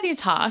 well, that is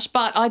harsh,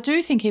 but I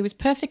do think he was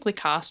perfectly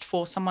cast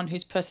for someone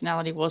whose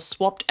personality was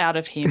swapped out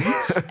of him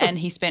and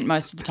he spent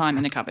most of the time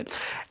in a cupboard.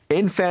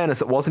 In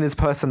fairness, it wasn't his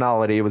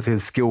personality, it was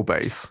his skill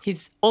base.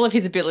 All of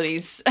his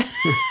abilities.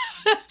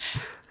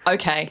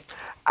 Okay.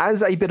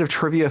 As a bit of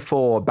trivia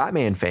for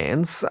Batman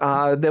fans,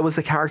 there was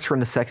a character in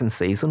the second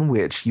season,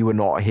 which you were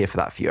not here for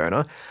that,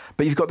 Fiona,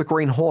 but you've got the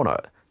Green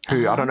Hornet,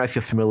 who I don't know if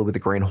you're familiar with the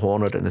Green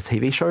Hornet in a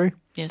TV show.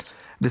 Yes.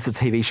 This is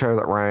a TV show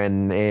that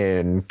ran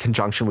in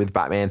conjunction with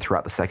Batman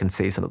throughout the second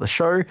season of the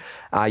show.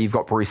 You've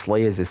got Bruce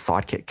Lee as his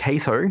sidekick,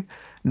 Kato.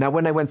 Now,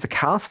 when they went to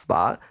cast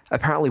that,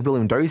 apparently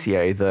William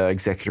Dozier, the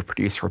executive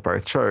producer of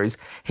both shows,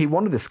 he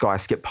wanted this guy,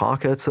 Skip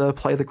Parker, to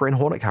play the Green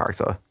Hornet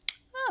character.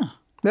 Oh.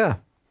 Yeah.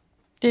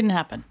 Didn't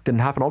happen. Didn't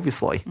happen,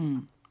 obviously.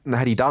 And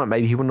had he done it,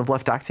 maybe he wouldn't have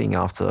left acting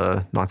after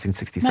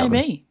 1967.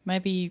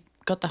 Maybe he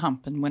got the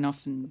hump and went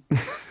off and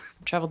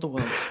travelled the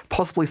world.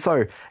 Possibly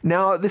so.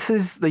 Now,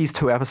 these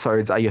two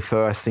episodes are your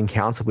first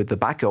encounter with the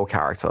Batgirl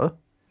character.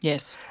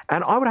 Yes.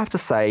 And I would have to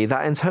say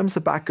that in terms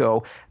of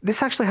Batgirl,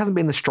 this actually hasn't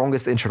been the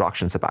strongest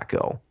introduction to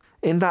Batgirl.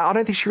 In that I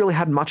don't think she really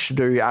had much to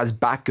do as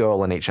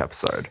Batgirl in each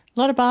episode. A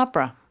lot of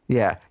Barbara.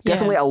 Yeah,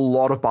 definitely a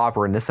lot of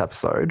Barbara in this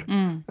episode.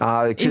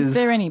 Is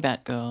there any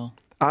Batgirl?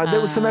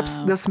 There was some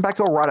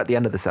Batgirl right at the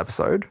end of this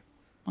episode.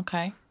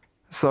 Okay.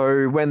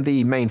 So when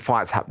the main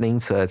fight's happening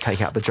to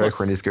take out the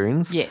Joker and his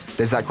goons,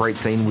 there's that great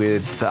scene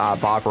with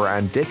Barbara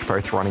and Dick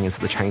both running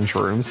into the change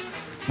rooms.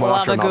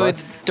 Love a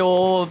good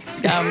door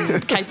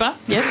caper,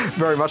 yes.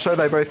 Very much so.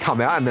 They both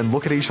come out and then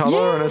look at each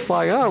other and it's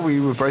like, oh,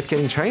 we were both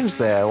getting changed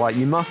there. Like,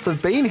 you must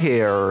have been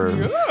here.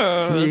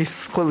 You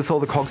clearly saw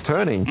the cogs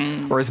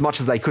turning, or as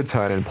much as they could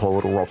turn in poor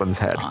little Robin's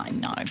head. I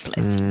know,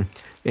 bless you.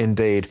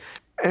 Indeed.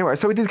 Anyway,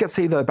 so we did get to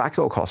see the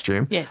Batgirl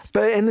costume. Yes.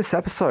 But in this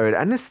episode,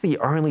 and this is the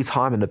only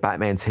time in the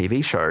Batman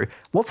TV show,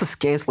 lots of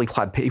scantily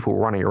clad people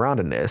running around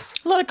in this.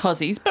 A lot of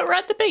cozies, but we're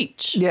at the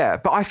beach. Yeah,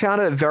 but I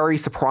found it very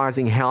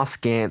surprising how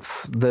scant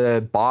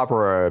the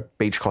Barbara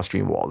beach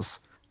costume was.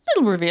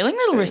 Little revealing,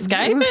 little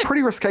risque. It was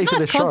pretty risque for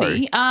this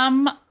cozy.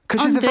 show.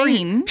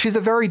 Because she's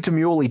a very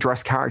demurely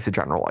dressed character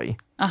generally.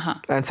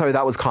 And so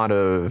that was kind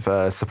of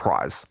a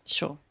surprise.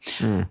 Sure.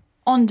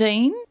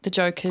 Ondine, the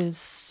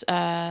Joker's...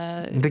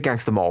 the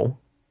gangster mole.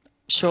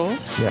 Sure.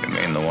 Yeah. You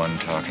mean the one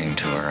talking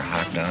to her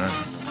hot dog?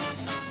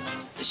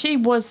 She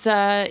was,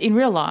 in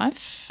real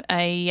life,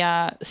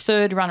 a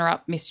third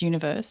runner-up Miss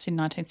Universe in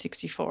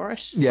 1964. A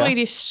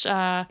Swedish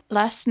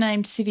lass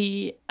named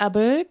Sivi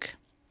Aberg.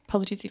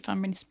 Apologies if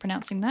I'm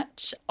mispronouncing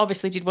that.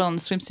 Obviously did well in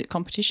the swimsuit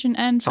competition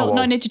and felt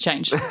no need to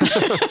change.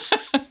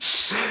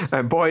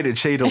 And boy, did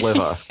she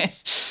deliver.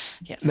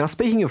 Yes. Now,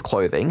 speaking of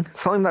clothing,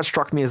 something that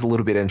struck me as a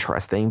little bit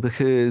interesting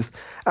because,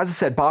 as I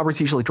said, Barbara's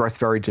usually dressed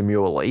very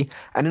demurely.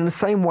 And in the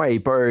same way,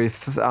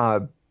 both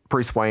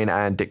Bruce Wayne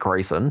and Dick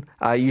Grayson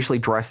are usually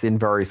dressed in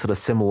very sort of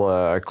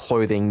similar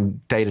clothing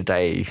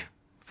day-to-day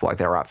for like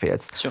their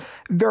outfits. Sure.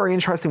 Very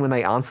interesting when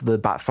they answered the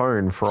bat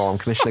phone from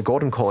Commissioner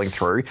Gordon calling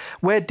through,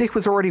 where Dick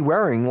was already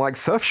wearing like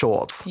surf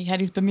shorts. He had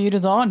his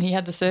Bermudas on. He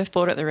had the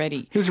surfboard at the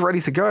ready. He was ready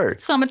to go.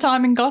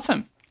 Summertime in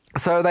Gotham.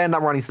 So they end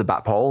up running to the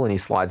bat pole and he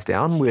slides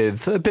down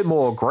with a bit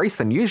more grace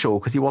than usual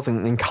because he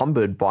wasn't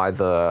encumbered by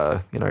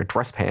the,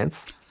 dress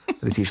pants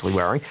that he's usually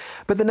wearing.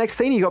 But the next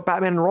scene, you got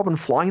Batman and Robin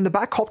flying in the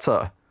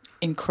Batcopter.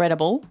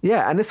 Incredible.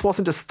 Yeah, and this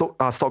wasn't just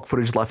stock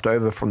footage left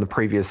over from the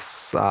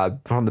previous,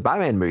 from the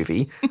Batman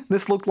movie.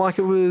 This looked like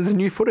it was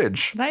new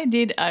footage. They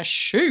did a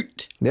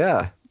shoot.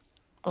 Yeah.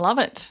 Love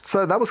it.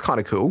 So that was kind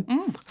of cool.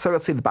 So I got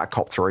to see the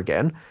Batcopter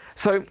again.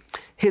 So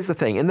here's the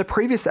thing. In the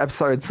previous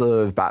episodes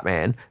of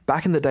Batman,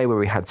 back in the day where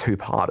we had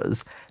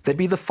two-parters, there'd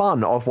be the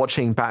fun of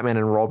watching Batman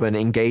and Robin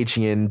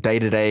engaging in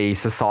day-to-day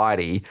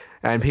society,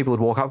 and people would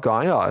walk up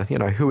going, oh,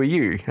 who are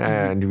you?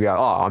 And you'd go,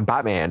 oh, I'm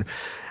Batman.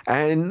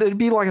 And it'd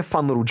be like a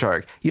fun little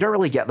joke. You don't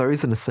really get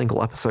those in the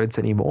single episodes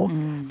anymore,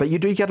 but you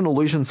do get an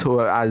allusion to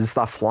it as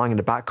they're flying in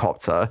a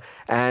Batcopter,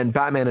 and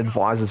Batman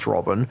advises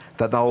Robin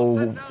that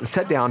they'll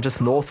set down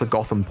just north of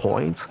Gotham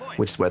Point,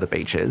 which is where the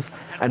beach is,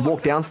 and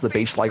walk down to the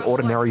beach like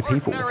ordinary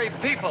people.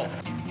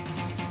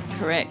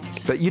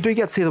 Correct. But you do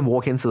get to see them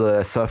walk into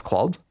the surf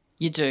club.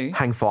 You do.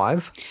 Hang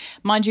five.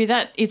 Mind you,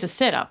 that is a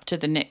setup to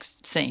the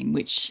next scene,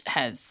 which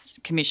has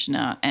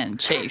Commissioner and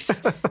Chief,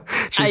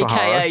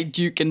 a.k.a.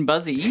 Duke and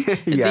Buzzy,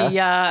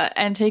 the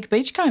antique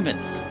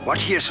beachcombers. What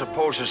do you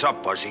suppose is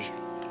up, Buzzy?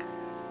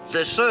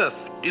 The surf.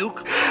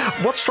 Duke.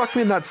 What struck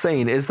me in that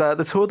scene is that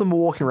the two of them were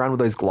walking around with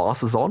those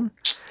glasses on.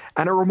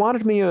 And it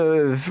reminded me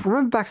of,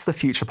 remember Back to the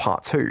Future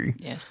Part 2?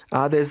 Yes.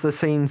 There's the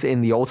scenes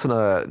in the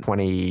alternate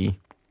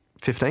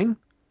 2015?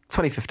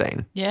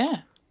 2015.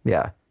 Yeah,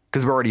 Yeah.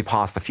 Because we're already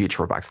past the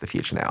future of Back to the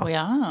Future now. we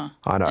are.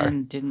 I know.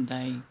 And didn't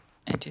they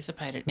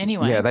anticipate it?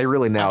 Anyway. Yeah, they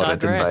really nailed I it,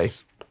 didn't they?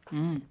 digress.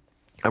 And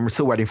we're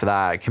still waiting for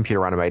that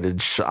computer animated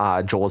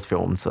Jaws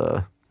film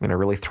to,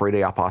 really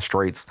 3D up our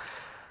streets.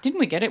 Didn't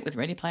we get it with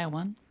Ready Player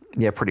One?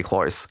 Yeah, pretty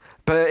close.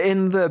 But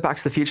in the Back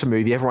to the Future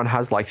movie, everyone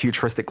has like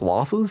futuristic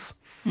glasses.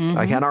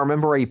 Okay, and I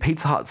remember a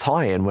Pizza Hut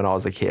tie-in when I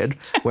was a kid,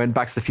 when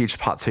Back to the Future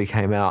Part 2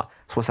 came out.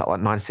 So what's that,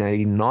 like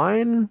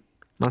 1989?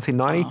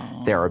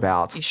 1990?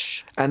 Thereabouts.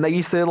 Ish. And they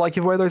used to like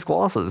give away those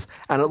glasses.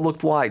 And it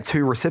looked like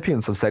two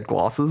recipients of said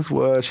glasses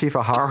were Chief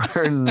O'Hara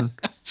and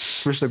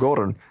Commissioner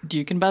Gordon.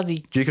 Duke and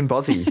Buzzy. Duke and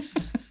Buzzy.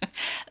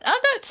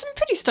 That's some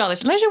pretty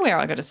stylish leisure wear,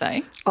 I got to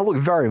say. Oh, look,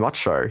 very much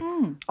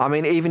so. I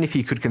mean, even if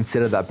you could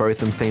consider that both of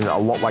them seem a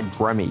lot like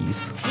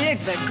Grammys. Dig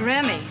the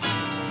Grammy.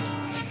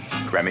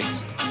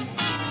 Grammys.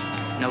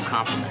 No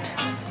compliment.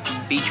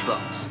 Beach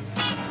bums.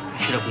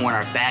 Should have worn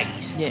our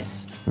baggies.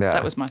 Yes, Yeah.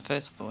 that was my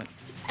first thought.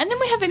 And then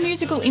we have a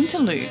musical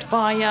interlude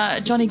by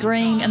Johnny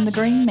Green and the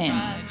Green Men.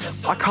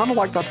 I kind of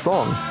like that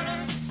song.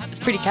 It's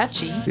pretty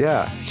catchy.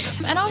 Yeah.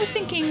 And I was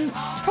thinking,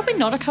 it's probably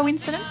not a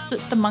coincidence that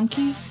the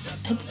Monkees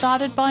had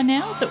started by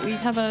now, that we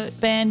have a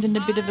band and a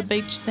bit of a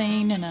beach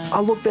scene and a...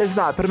 Oh, look, there's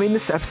that. But I mean,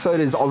 this episode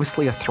is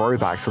obviously a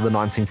throwback to the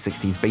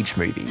 1960s beach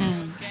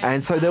movies.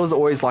 And so there was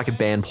always like a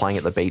band playing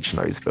at the beach in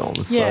those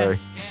films. Yeah.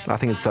 So I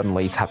think it's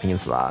certainly tapping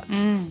into that.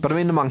 But I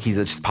mean, the Monkees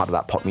are just part of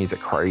that pop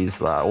music craze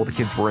that all the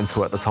kids were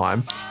into at the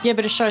time. Yeah,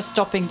 but a show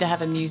stopping to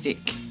have a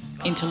music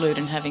interlude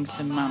and having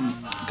some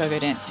go-go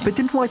dancing. But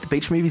didn't like the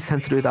beach movies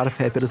tend to do that a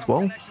fair bit as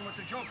well?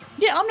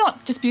 Yeah, I'm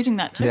not disputing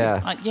that too.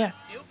 Yeah. Yeah.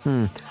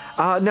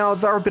 Now,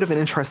 they're a bit of an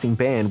interesting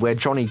band where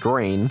Johnny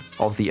Green,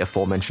 of the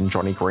aforementioned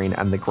Johnny Green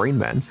and the Green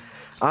Men,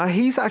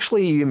 he's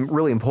actually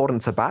really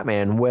important to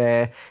Batman,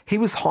 where he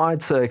was hired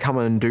to come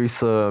and do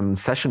some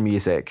session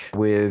music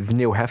with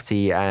Neil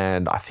Hefti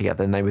and I forget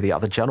the name of the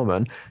other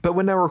gentleman. But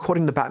when they were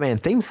recording the Batman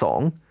theme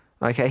song,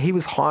 okay, he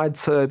was hired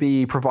to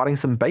be providing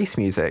some bass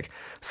music.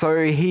 So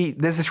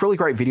there's this really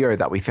great video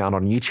that we found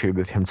on YouTube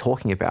of him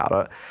talking about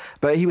it.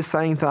 But he was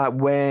saying that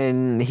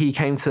when he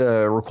came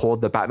to record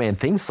the Batman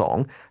theme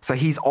song, so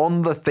he's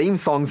on the theme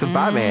songs of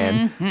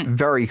Batman.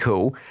 Very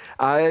cool.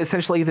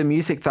 Essentially, the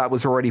music that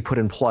was already put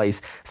in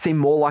place seemed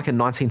more like a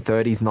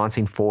 1930s,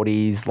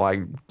 1940s,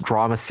 like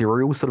drama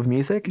serial sort of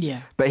music.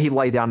 Yeah. But he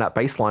laid down that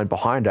bass line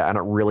behind it and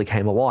it really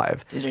came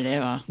alive. Did it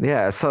ever?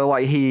 Yeah, so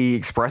like he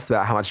expressed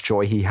about how much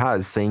joy he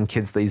has seeing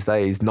kids these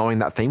days knowing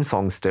that theme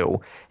song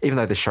still, even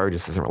though the show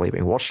just isn't really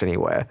being watched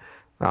anywhere,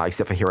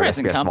 except for here at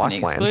Present SBS company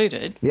Iceland.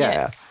 excluded. Yeah.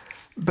 Yes.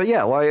 But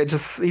yeah, like he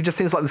just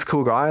seems like this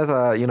cool guy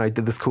that,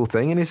 did this cool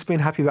thing and he's been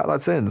happy about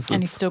that since.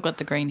 And he's still got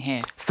the green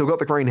hair. Still got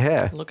the green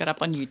hair. Look it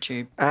up on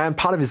YouTube. And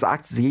part of his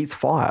act is he eats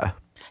fire.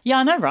 Yeah,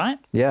 I know, right?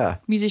 Yeah.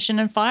 Musician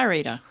and fire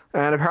eater.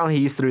 And apparently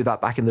he used to do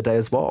that back in the day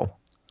as well.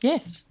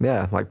 Yes.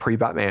 Yeah, like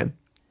pre-Batman.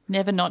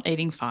 Never not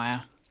eating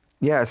fire.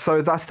 Yeah,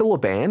 so they're still a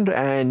band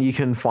and you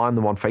can find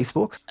them on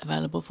Facebook.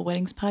 Available for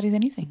weddings, parties,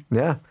 anything.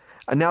 Yeah.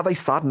 And now they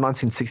started in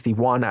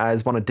 1961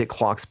 as one of Dick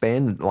Clark's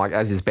band, like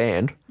as his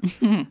band.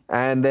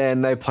 And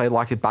then they played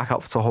like a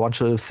backup to a whole bunch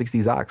of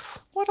 60s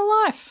acts. What a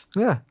life.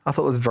 Yeah, I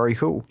thought it was very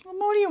cool. What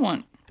more do you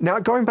want? Now,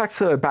 going back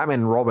to Batman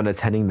and Robin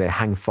attending their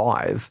Hang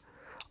Five,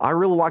 I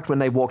really liked when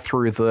they walked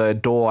through the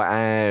door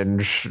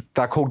and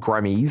they're called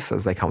Grammys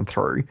as they come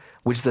through,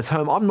 which is a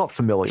term I'm not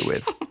familiar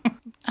with.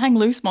 Hang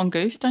loose,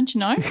 mongoose, don't you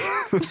know?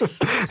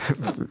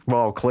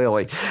 Well,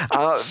 clearly.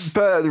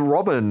 But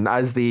Robin,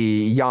 as the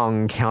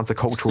young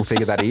countercultural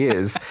figure that he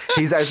is,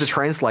 he's as a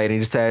translator and he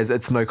just says,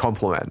 it's no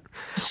compliment,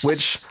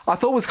 which I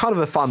thought was kind of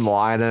a fun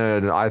line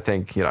and I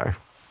think,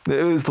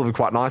 it was delivered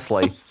quite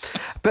nicely.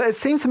 But it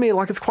seems to me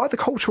like it's quite the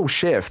cultural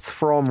shift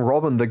from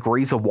Robin the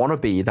greaser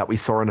wannabe that we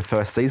saw in the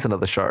first season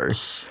of the show.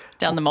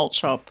 Down the malt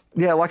shop.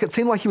 Yeah, like it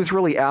seemed like he was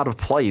really out of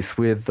place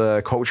with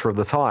the culture of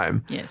the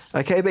time. Yes.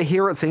 Okay, but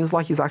here it seems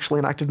like he's actually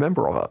an active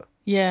member of it.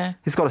 Yeah.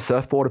 He's got a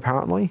surfboard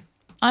apparently.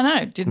 I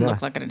know. Didn't Yeah.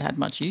 look like it had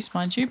much use,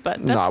 mind you, but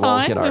that's No, well,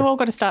 fine. you know. We've all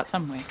got to start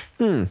somewhere.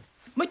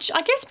 Which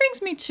I guess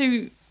brings me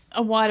to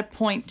a wider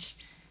point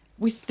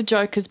with the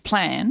Joker's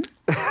plan.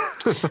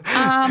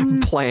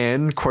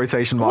 Plan,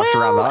 quotation marks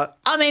around that.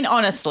 I mean,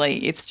 honestly,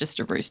 it's just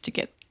a ruse to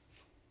get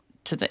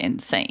to the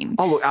end scene.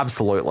 Oh, look,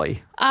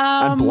 absolutely.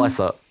 And bless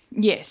it.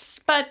 Yes,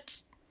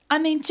 but I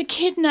mean, to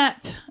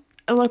kidnap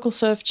a local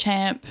surf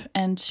champ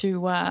and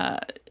to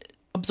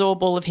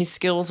absorb all of his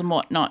skills and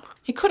whatnot,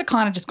 he could have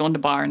kind of just gone to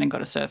Byron and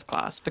got a surf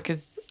class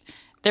because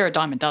they're a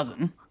dime a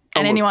dozen.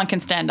 And anyone can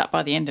stand up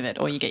by the end of it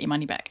or you get your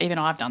money back. Even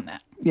I've done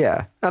that.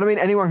 Yeah. And I mean,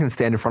 anyone can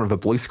stand in front of the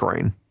blue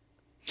screen.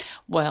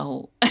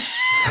 Well,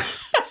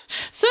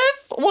 surf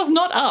was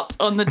not up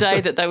on the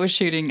day that they were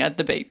shooting at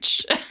the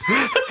beach.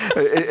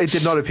 It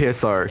did not appear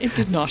so. It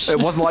did not. It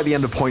wasn't like the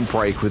end of Point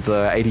Break with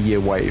the 80-year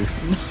wave.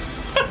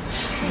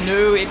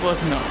 No, it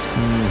was not.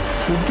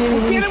 We'll get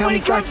him when he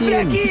comes back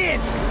in.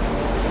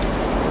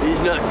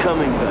 He's not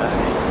coming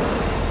back.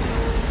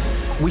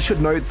 We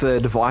should note the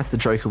device the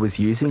Joker was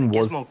using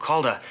was Gizmo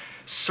called a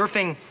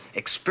surfing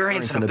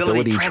experience an and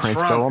ability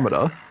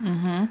transferometer.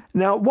 transferometer.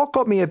 Now, what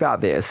got me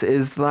about this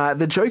is that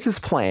the Joker's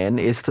plan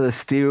is to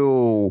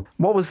steal...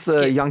 What was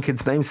the Skip. young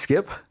kid's name?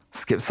 Skip?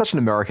 Skip, such an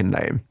American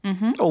name.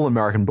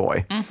 All-American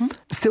boy.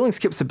 Stealing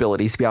Skip's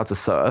abilities to be able to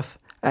surf,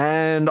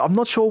 and I'm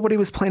not sure what he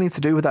was planning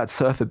to do with that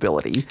surf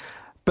ability,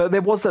 but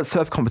there was that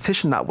surf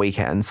competition that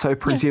weekend, so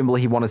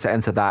presumably he wanted to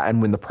enter that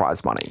and win the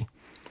prize money.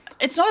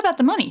 It's not about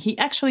the money. He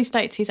actually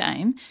states his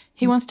aim.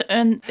 He wants to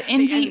earn the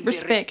envy,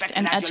 respect,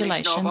 and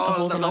adulation of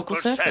all the local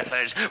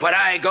surfers. Where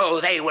I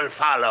go, they will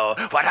follow.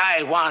 What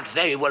I want,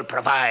 they will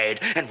provide.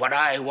 And what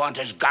I want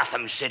is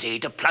Gotham City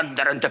to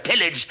plunder and to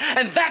pillage.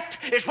 And that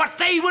is what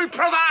they will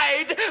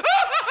provide.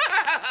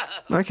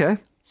 Okay.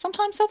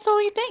 Sometimes that's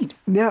all you need.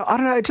 Yeah, I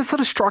don't know. It just sort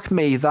of struck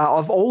me that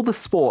of all the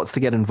sports to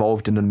get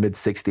involved in the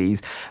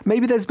mid-60s,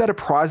 maybe there's better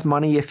prize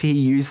money if he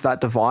used that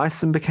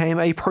device and became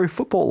a pro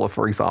footballer,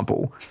 for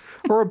example,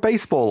 or a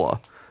baseballer,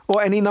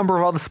 or any number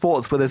of other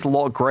sports where there's a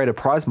lot greater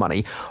prize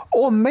money.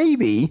 Or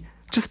maybe,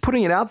 just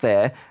putting it out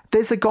there,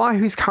 there's a guy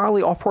who's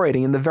currently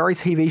operating in the very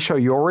TV show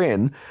you're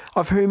in,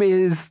 of whom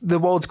is the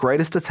world's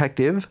greatest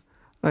detective.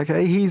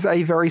 Okay, he's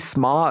a very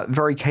smart,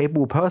 very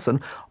capable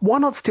person. Why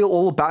not steal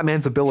all of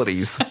Batman's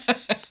abilities?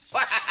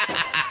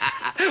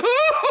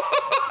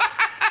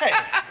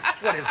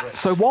 What is this?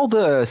 So while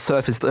the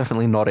surf is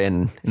definitely not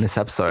in this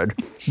episode,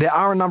 there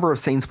are a number of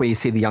scenes where you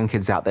see the young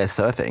kids out there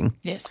surfing.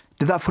 Yes.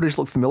 Did that footage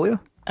look familiar?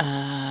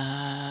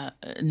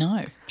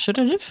 No. Should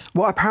it have?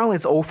 Well, apparently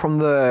it's all from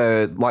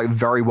the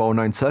very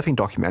well-known surfing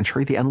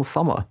documentary, The Endless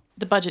Summer.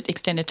 The budget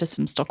extended to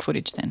some stock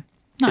footage then.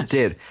 Nice. It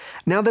did.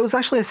 Now, there was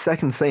actually a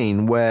second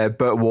scene where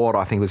Burt Ward,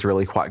 I think, was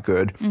really quite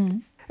good.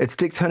 It's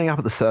Dick turning up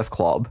at the surf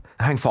club.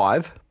 Hang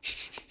five.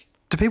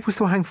 Do people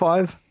still hang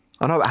five?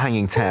 I know about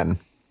hanging 10.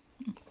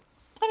 I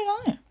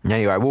don't know.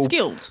 Anyway, we'll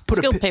Skilled put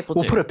people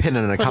we'll do. put a pin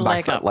in it and Put a come back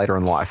leg to that up. later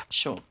in life.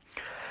 Sure.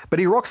 But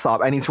he rocks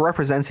up and he's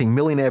representing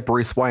millionaire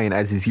Bruce Wayne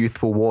as his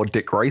youthful ward,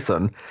 Dick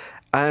Grayson.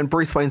 And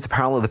Bruce Wayne's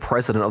apparently the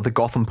president of the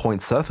Gotham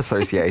Point Surf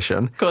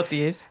Association. Of course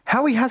he is.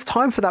 How he has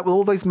time for that with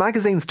all those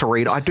magazines to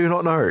read, I do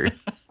not know.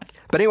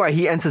 But anyway,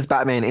 he enters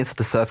Batman into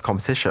the surf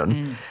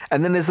competition.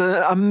 And then there's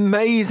an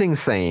amazing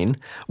scene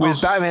with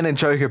Batman and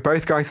Joker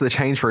both going to the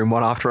change room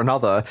one after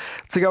another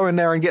to go in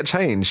there and get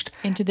changed.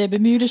 Into their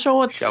Bermuda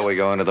shorts. Shall we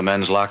go into the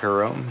men's locker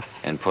room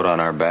and put on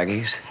our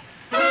baggies?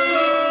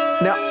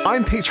 Now,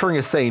 I'm picturing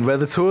a scene where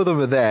the two of them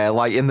are there,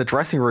 in the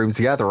dressing room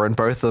together, and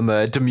both of them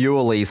are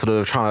demurely sort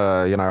of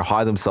trying to,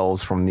 hide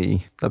themselves from the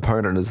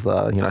opponent as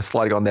the,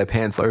 sliding on their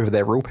pants over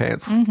their real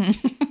pants.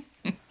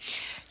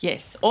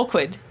 Yes,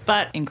 awkward,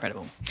 but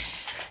incredible.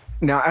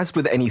 Now, as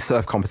with any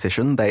surf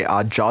competition, they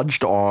are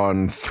judged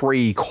on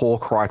 3 core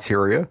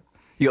criteria.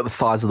 You got the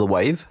size of the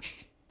wave.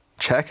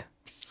 Check.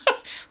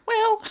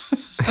 Well,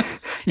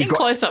 in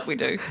close-up we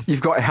do.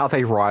 You've got how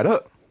they ride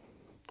it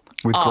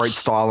with great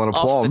style and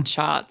Off aplomb. the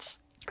charts.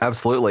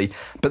 Absolutely.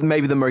 But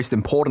maybe the most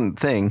important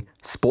thing,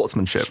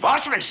 sportsmanship.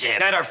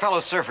 Sportsmanship. And our fellow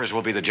surfers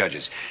will be the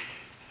judges.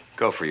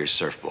 Go for your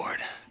surfboard.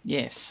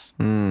 Yes.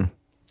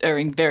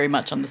 Erring very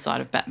much on the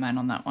side of Batman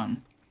on that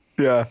one.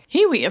 Yeah.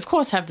 Here we, of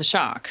course, have the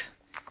shark.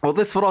 Well,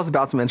 this is what I was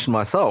about to mention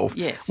myself.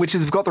 Yes. Which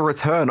is we've got the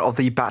return of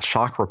the Bat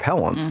Shark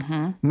repellent.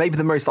 Maybe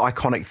the most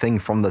iconic thing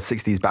from the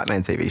 60s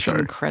Batman TV show.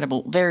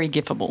 Incredible. Very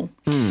gifable.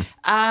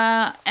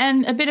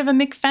 And a bit of a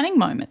Mick Fanning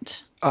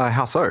moment.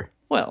 How so?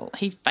 Well,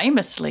 he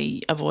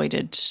famously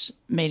avoided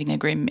meeting a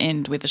grim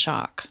end with a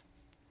shark.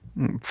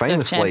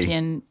 Famously. Surf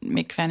champion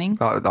Mick Fanning.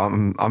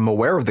 I'm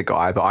aware of the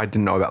guy, but I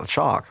didn't know about the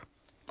shark.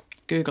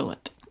 Google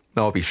it.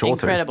 I'll be sure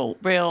to. Incredible.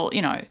 Real,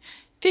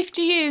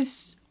 50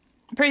 years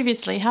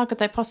previously, how could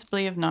they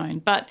possibly have known?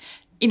 But,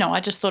 I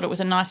just thought it was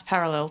a nice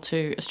parallel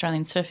to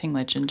Australian surfing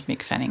legend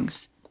Mick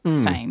Fanning's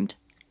famed.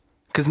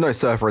 Because no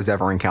surfer has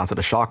ever encountered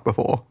a shark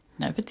before.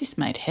 No, but this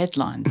made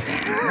headlines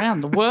Dan,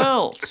 around the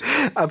world.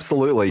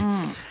 Absolutely.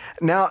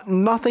 Now,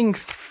 nothing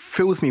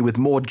fills me with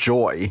more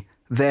joy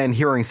than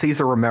hearing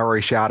Cesar Romero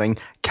shouting,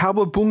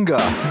 Cowabunga!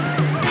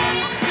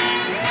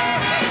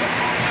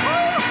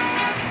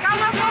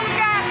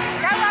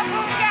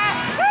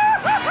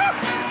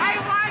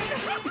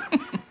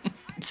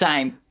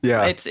 Same.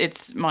 Yeah.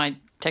 It's my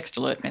text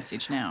alert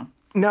message now.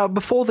 Now,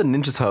 before the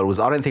Ninja Turtles,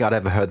 I don't think I'd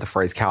ever heard the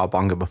phrase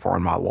cowabunga before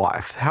in my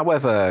life.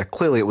 However,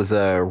 clearly it was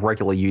a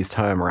regularly used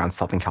term around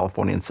Southern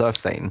Californian surf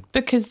scene.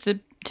 Because the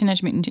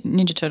Teenage Mutant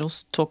Ninja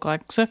Turtles talk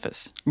like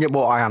surfers. Yeah,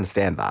 well, I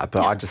understand that,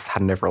 but I just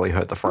had never really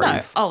heard the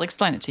phrase. No, I'll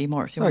explain it to you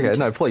more if you want. Okay,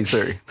 no, please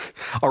do.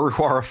 I'll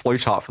require a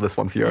flowchart for this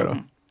one,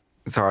 Fiona.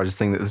 Sorry, I just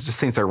think that this just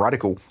seems so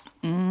radical.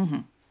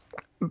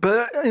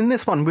 But in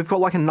this one, we've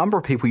got a number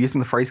of people using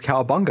the phrase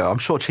cowabunga. I'm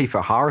sure Chief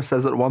O'Hara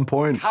says it at one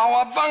point.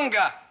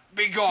 Cowabunga!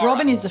 Begone.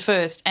 Robin is the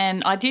first,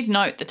 and I did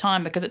note the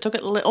time because it took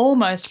it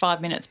almost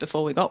 5 minutes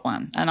before we got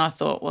one. And I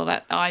thought, well,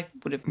 that I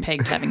would have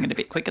pegged having it a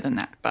bit quicker than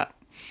that, but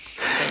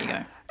there you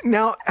go.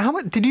 Now,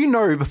 did you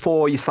know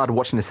before you started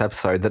watching this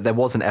episode that there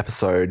was an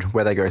episode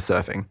where they go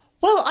surfing?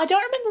 Well, I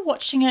don't remember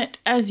watching it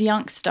as a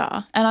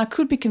youngster, and I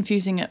could be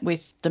confusing it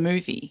with the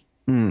movie.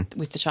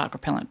 With the shark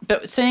repellent.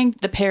 But seeing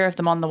the pair of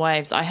them on the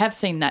waves, I have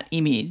seen that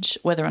image.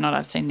 Whether or not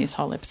I've seen this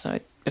whole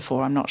episode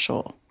before, I'm not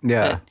sure.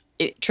 Yeah. But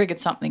it triggered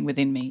something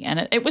within me,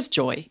 and it was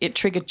joy. It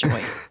triggered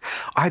joy.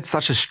 I had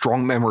such a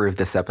strong memory of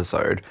this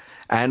episode,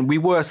 and we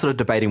were sort of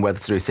debating whether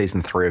to do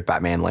season 3 of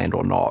Batman Land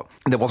or not.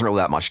 There wasn't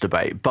really that much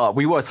debate, but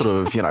we were sort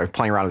of,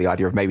 playing around with the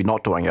idea of maybe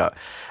not doing it.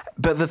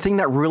 But the thing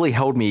that really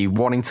held me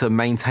wanting to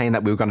maintain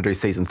that we were going to do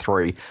season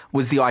 3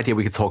 was the idea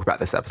we could talk about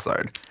this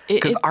episode.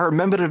 Because I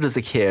remembered it as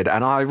a kid,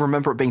 and I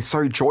remember it being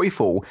so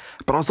joyful,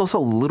 but I was also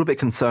a little bit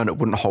concerned it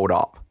wouldn't hold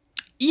up.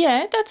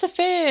 Yeah, that's a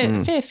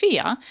fair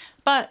fear,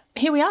 but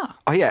here we are.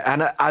 Oh, yeah,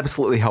 and it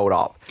absolutely held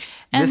up.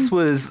 And this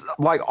was,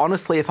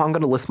 honestly, if I'm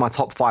going to list my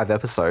top 5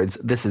 episodes,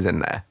 this is in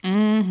there.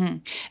 Mm-hmm.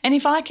 And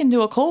if I can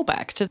do a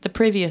callback to the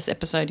previous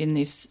episode in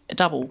this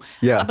double,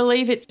 I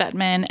believe it's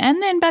Batman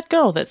and then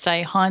Batgirl that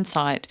say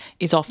hindsight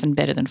is often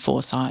better than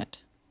foresight.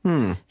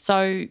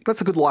 So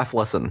that's a good life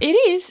lesson. It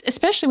is,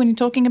 especially when you're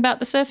talking about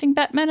the Surfing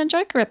Batman and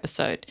Joker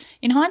episode.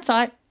 In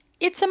hindsight,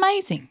 it's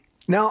amazing.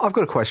 Now, I've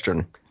got a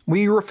question.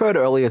 We referred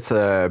earlier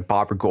to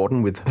Barbara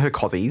Gordon with her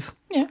cozies.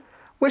 Yeah.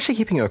 Where's she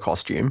keeping her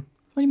costume?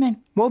 What do you mean?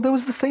 Well, there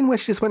was the scene where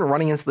she just went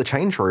running into the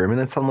change room and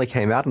then suddenly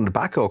came out in a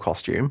Batgirl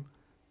costume.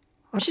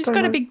 She's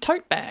got a big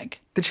tote bag.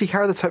 Did she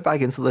carry the tote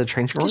bag into the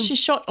changing room? Because she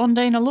shot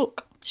Ondina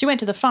Look. She went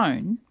to the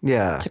phone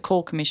to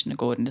call Commissioner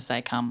Gordon to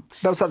say come.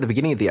 That was at the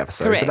beginning of the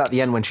episode. Correct. But at the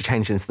end when she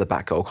changed into the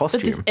Batgirl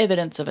costume. But there's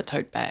evidence of a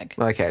tote bag.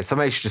 Okay, so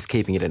maybe she's just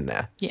keeping it in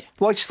there. Yeah.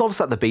 She's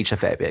obviously at the beach a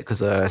fair bit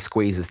because her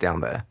squeeze is down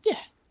there. Yeah.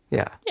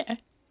 Yeah. Yeah.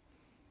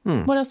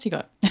 What else you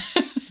got?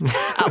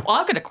 I've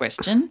got a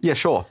question. Yeah,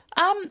 sure.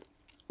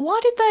 Why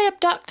did they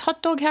abduct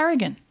Hot Dog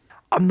Harrigan?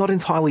 I'm not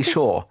entirely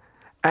sure.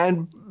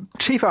 And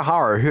Chief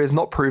O'Hara, who has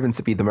not proven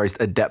to be the most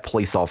adept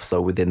police officer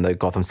within the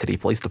Gotham City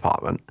Police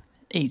Department.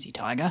 Easy,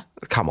 Tiger.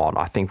 Come on,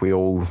 I think we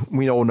all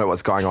know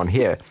what's going on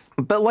here.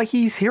 But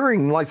he's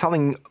hearing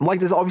something,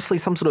 there's obviously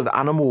some sort of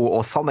animal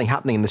or something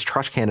happening in this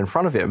trash can in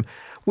front of him.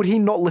 Would he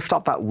not lift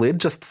up that lid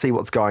just to see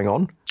what's going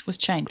on? It was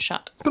chained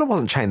shut. But it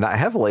wasn't chained that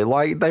heavily.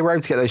 They were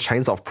able to get those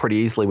chains off pretty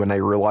easily when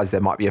they realised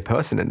there might be a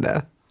person in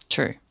there.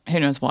 True. Who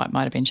knows why it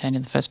might have been chained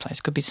in the first place.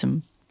 Could be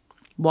some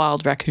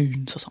wild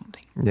raccoons or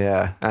something.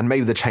 Yeah, and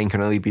maybe the chain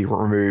can only be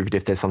removed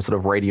if there's some sort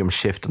of radium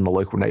shift in the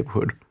local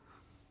neighbourhood.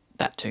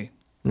 That too.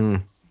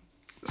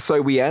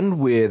 So we end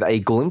with a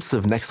glimpse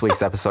of next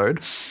week's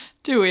episode.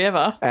 Do we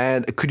ever?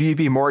 And could you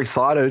be more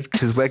excited?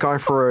 Because we're going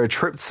for a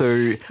trip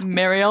to...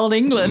 Merry old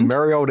England.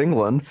 Merry old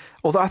England.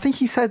 Although I think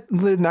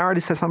the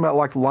narrator said something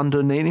about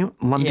Londonium?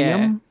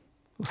 Yeah.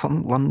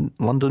 Something,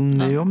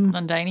 Londonium?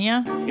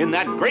 Londania. In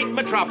that great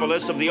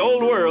metropolis of the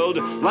old world,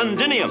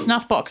 Londinium.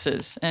 Snuff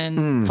boxes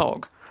and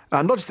fog.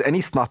 Not just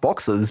any snuff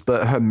boxes,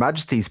 but Her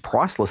Majesty's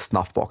priceless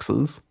snuff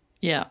boxes.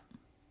 Yeah.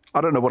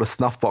 I don't know what a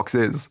snuff box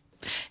is.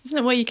 Isn't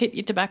it where you keep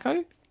your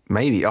tobacco?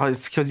 Maybe. Oh,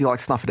 it's because you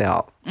snuff it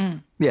out.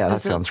 Yeah,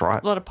 that sounds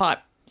right. A lot of pipe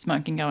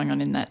smoking going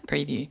on in that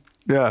preview.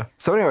 Yeah.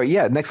 So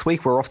anyway, next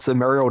week we're off to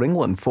Merry Old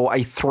England for a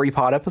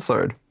 3-part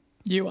episode.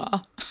 You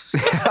are.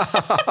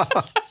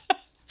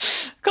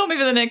 Call me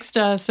for the next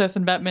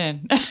Surfing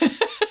Batman.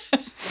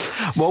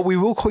 Well, we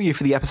will call you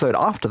for the episode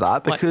after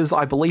that because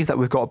I believe that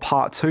we've got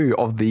part 2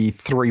 of the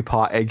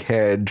 3-part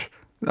Egghead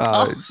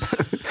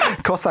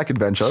Cossack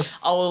adventure.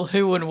 Oh, well,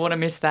 who wouldn't want to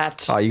miss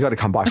that? Oh, you got to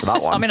come by for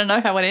that one. I mean, I know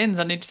how it ends.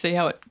 I need to see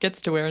how it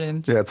gets to where it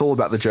ends. Yeah, it's all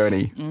about the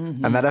journey.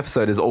 And that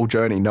episode is all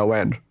journey, no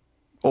end.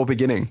 Or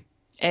beginning.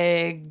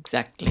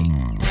 Exactly.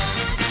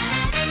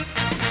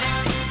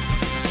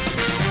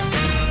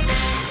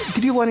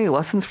 Did you learn any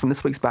lessons from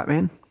this week's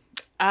Batman?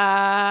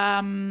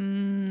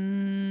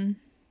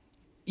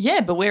 Yeah,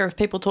 beware of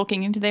people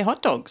talking into their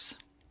hot dogs.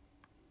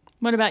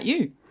 What about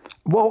you?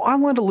 Well, I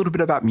learned a little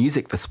bit about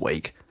music this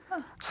week.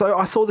 So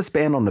I saw this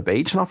band on the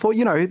beach and I thought,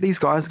 these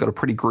guys got a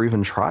pretty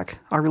grooving track.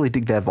 I really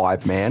dig their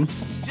vibe, man.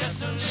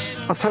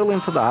 I was totally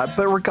into that.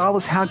 But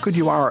regardless how good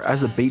you are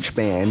as a beach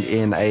band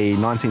in a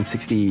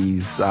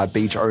 1960s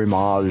beach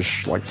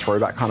homage,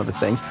 throwback kind of a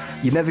thing,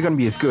 you're never going to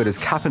be as good as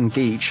Cap and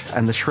Geach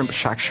and the Shrimp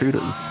Shack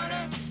Shooters.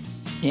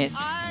 Yes.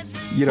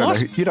 You don't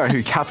know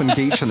who Cap and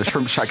Geach and the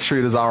Shrimp Shack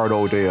Shooters are at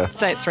all, do you?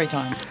 Say it 3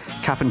 times.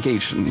 Cap and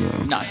Geach.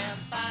 No.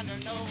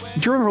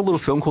 Do you remember a little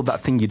film called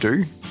That Thing You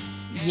Do?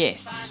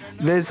 Yes.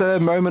 There's a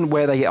moment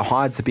where they get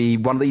hired to be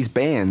one of these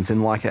bands in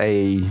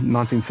a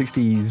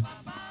 1960s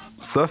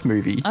surf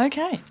movie.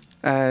 Okay.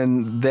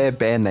 And their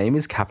band name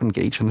is Cap and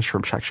Geach and the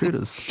Shrimp Shack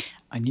Shooters.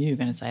 I knew you were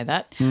going to say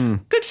that.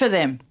 Good for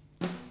them.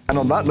 And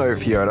on that note,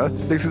 Fiona,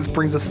 this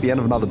brings us to the end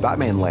of another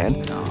Batman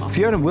Land.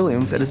 Fiona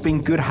Williams, it has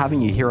been good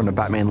having you here on the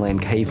Batman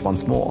Land cave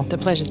once more. The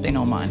pleasure's been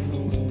all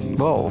mine.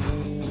 Well,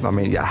 I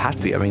mean, it had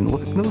to be. I mean,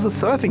 look, there was a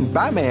surfing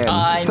Batman.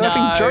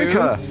 Surfing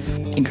Joker.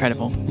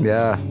 Incredible.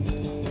 Yeah.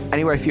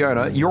 Anyway,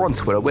 Fiona, you're on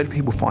Twitter. Where do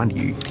people find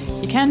you?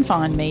 You can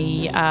find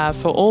me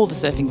for all the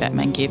Surfing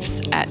Batman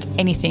gifts at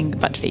anything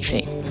but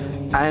Fifi.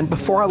 And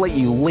before I let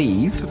you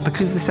leave,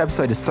 because this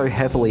episode is so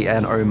heavily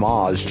an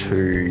homage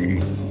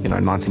to,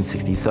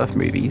 1960s surf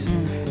movies,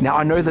 now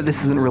I know that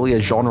this isn't really a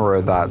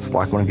genre that's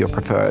like one of your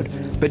preferred,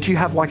 but do you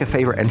have like a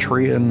favourite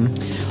entry in?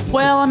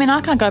 Well, I mean, I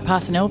can't go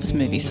past an Elvis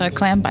movie, so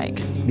Clam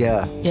Bake.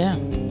 Yeah. Yeah.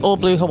 Or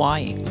Blue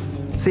Hawaii.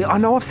 See, I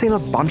know I've seen a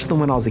bunch of them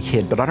when I was a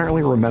kid, but I don't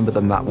really remember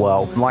them that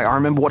well. Like, I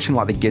remember watching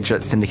like the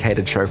Gidget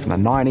syndicated show from the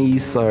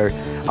 90s, so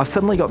I've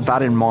suddenly got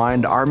that in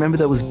mind. I remember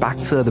there was Back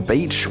to the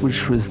Beach,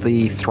 which was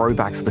the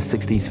throwbacks to the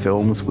 60s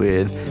films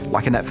with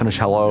like Annette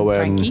Funicello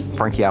and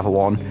Frankie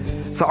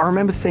Avalon. So I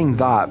remember seeing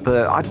that,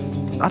 but I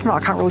don't know, I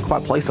can't really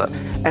quite place it.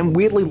 And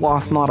weirdly,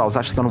 last night I was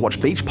actually going to watch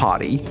Beach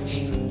Party.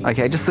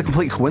 Okay, just a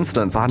complete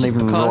coincidence. I hadn't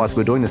even realised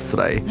we were doing this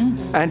today.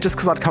 And just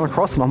because I'd come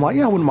across it, I'm like,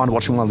 yeah, I wouldn't mind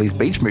watching one of these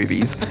beach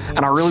movies. And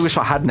I really wish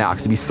I had now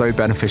because it'd be so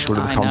beneficial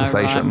to this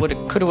conversation. Right?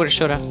 Coulda, woulda,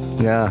 shoulda.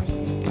 Yeah.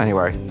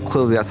 Anyway,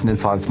 clearly that's an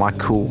insight into my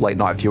cool late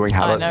night viewing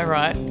habits. I know,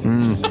 right?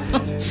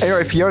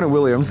 Anyway, Fiona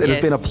Williams, it has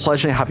been a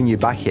pleasure having you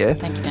back here.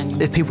 Thank you,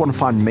 Daniel. If people want to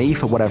find me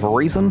for whatever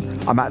reason,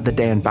 I'm at the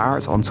Dan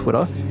Barretts on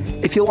Twitter.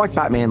 If you like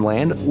Batman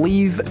Land,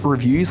 leave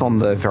reviews on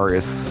the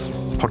various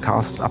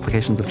podcast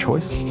applications of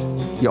choice.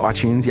 Your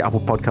iTunes, your Apple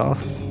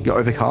Podcasts, your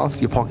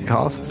Overcast, your Pocket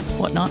Casts.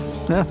 Whatnot.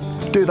 Yeah.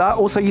 Do that.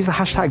 Also use the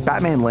hashtag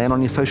BatmanLand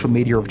on your social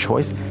media of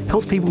choice.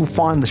 Helps people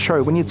find the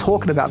show when you're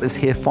talking about this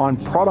here fine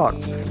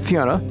product.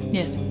 Fiona.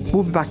 Yes.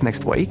 We'll be back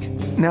next week.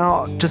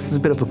 Now, just as a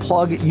bit of a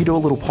plug, you do a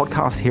little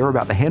podcast here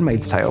about The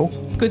Handmaid's Tale.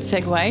 Good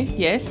segue,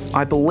 yes.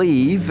 I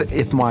believe,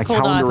 if my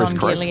calendar is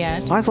correct.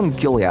 Gilead. Eyes on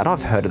Gilead.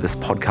 I've heard of this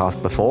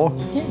podcast before.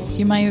 Yes,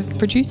 you may have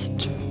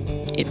produced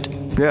it.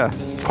 Yeah,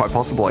 quite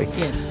possibly.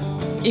 Yes.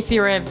 If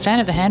you're a fan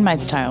of The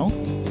Handmaid's Tale,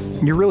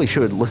 you really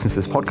should listen to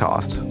this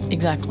podcast.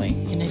 Exactly.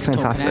 You need it's to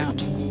fantastic. talk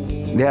it out.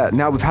 Yeah,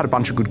 now we've had a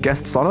bunch of good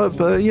guests on it,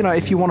 but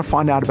if you want to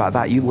find out about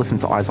that, you listen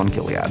to Eyes on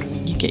Gilead.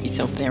 You get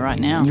yourself there right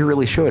now. You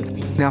really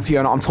should. Now,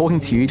 Fiona, I'm talking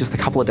to you just a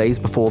couple of days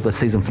before the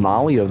season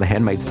finale of The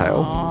Handmaid's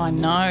Tale. Oh, I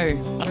know. I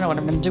don't know what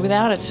I'm going to do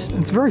without it.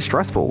 It's very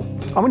stressful.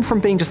 I went from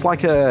being just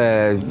like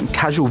a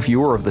casual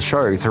viewer of the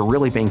show to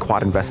really being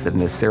quite invested in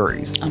this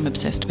series. I'm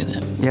obsessed with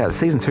it. Yeah,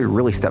 season 2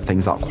 really stepped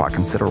things up quite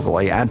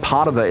considerably, and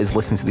part of it is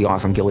listening to the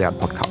Eyes on Gilead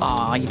podcast.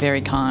 Oh, you're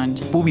very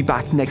kind. We'll be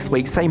back next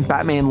week, same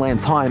Batman Land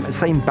time,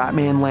 same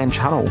Batman Land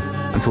channel.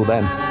 Until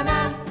then.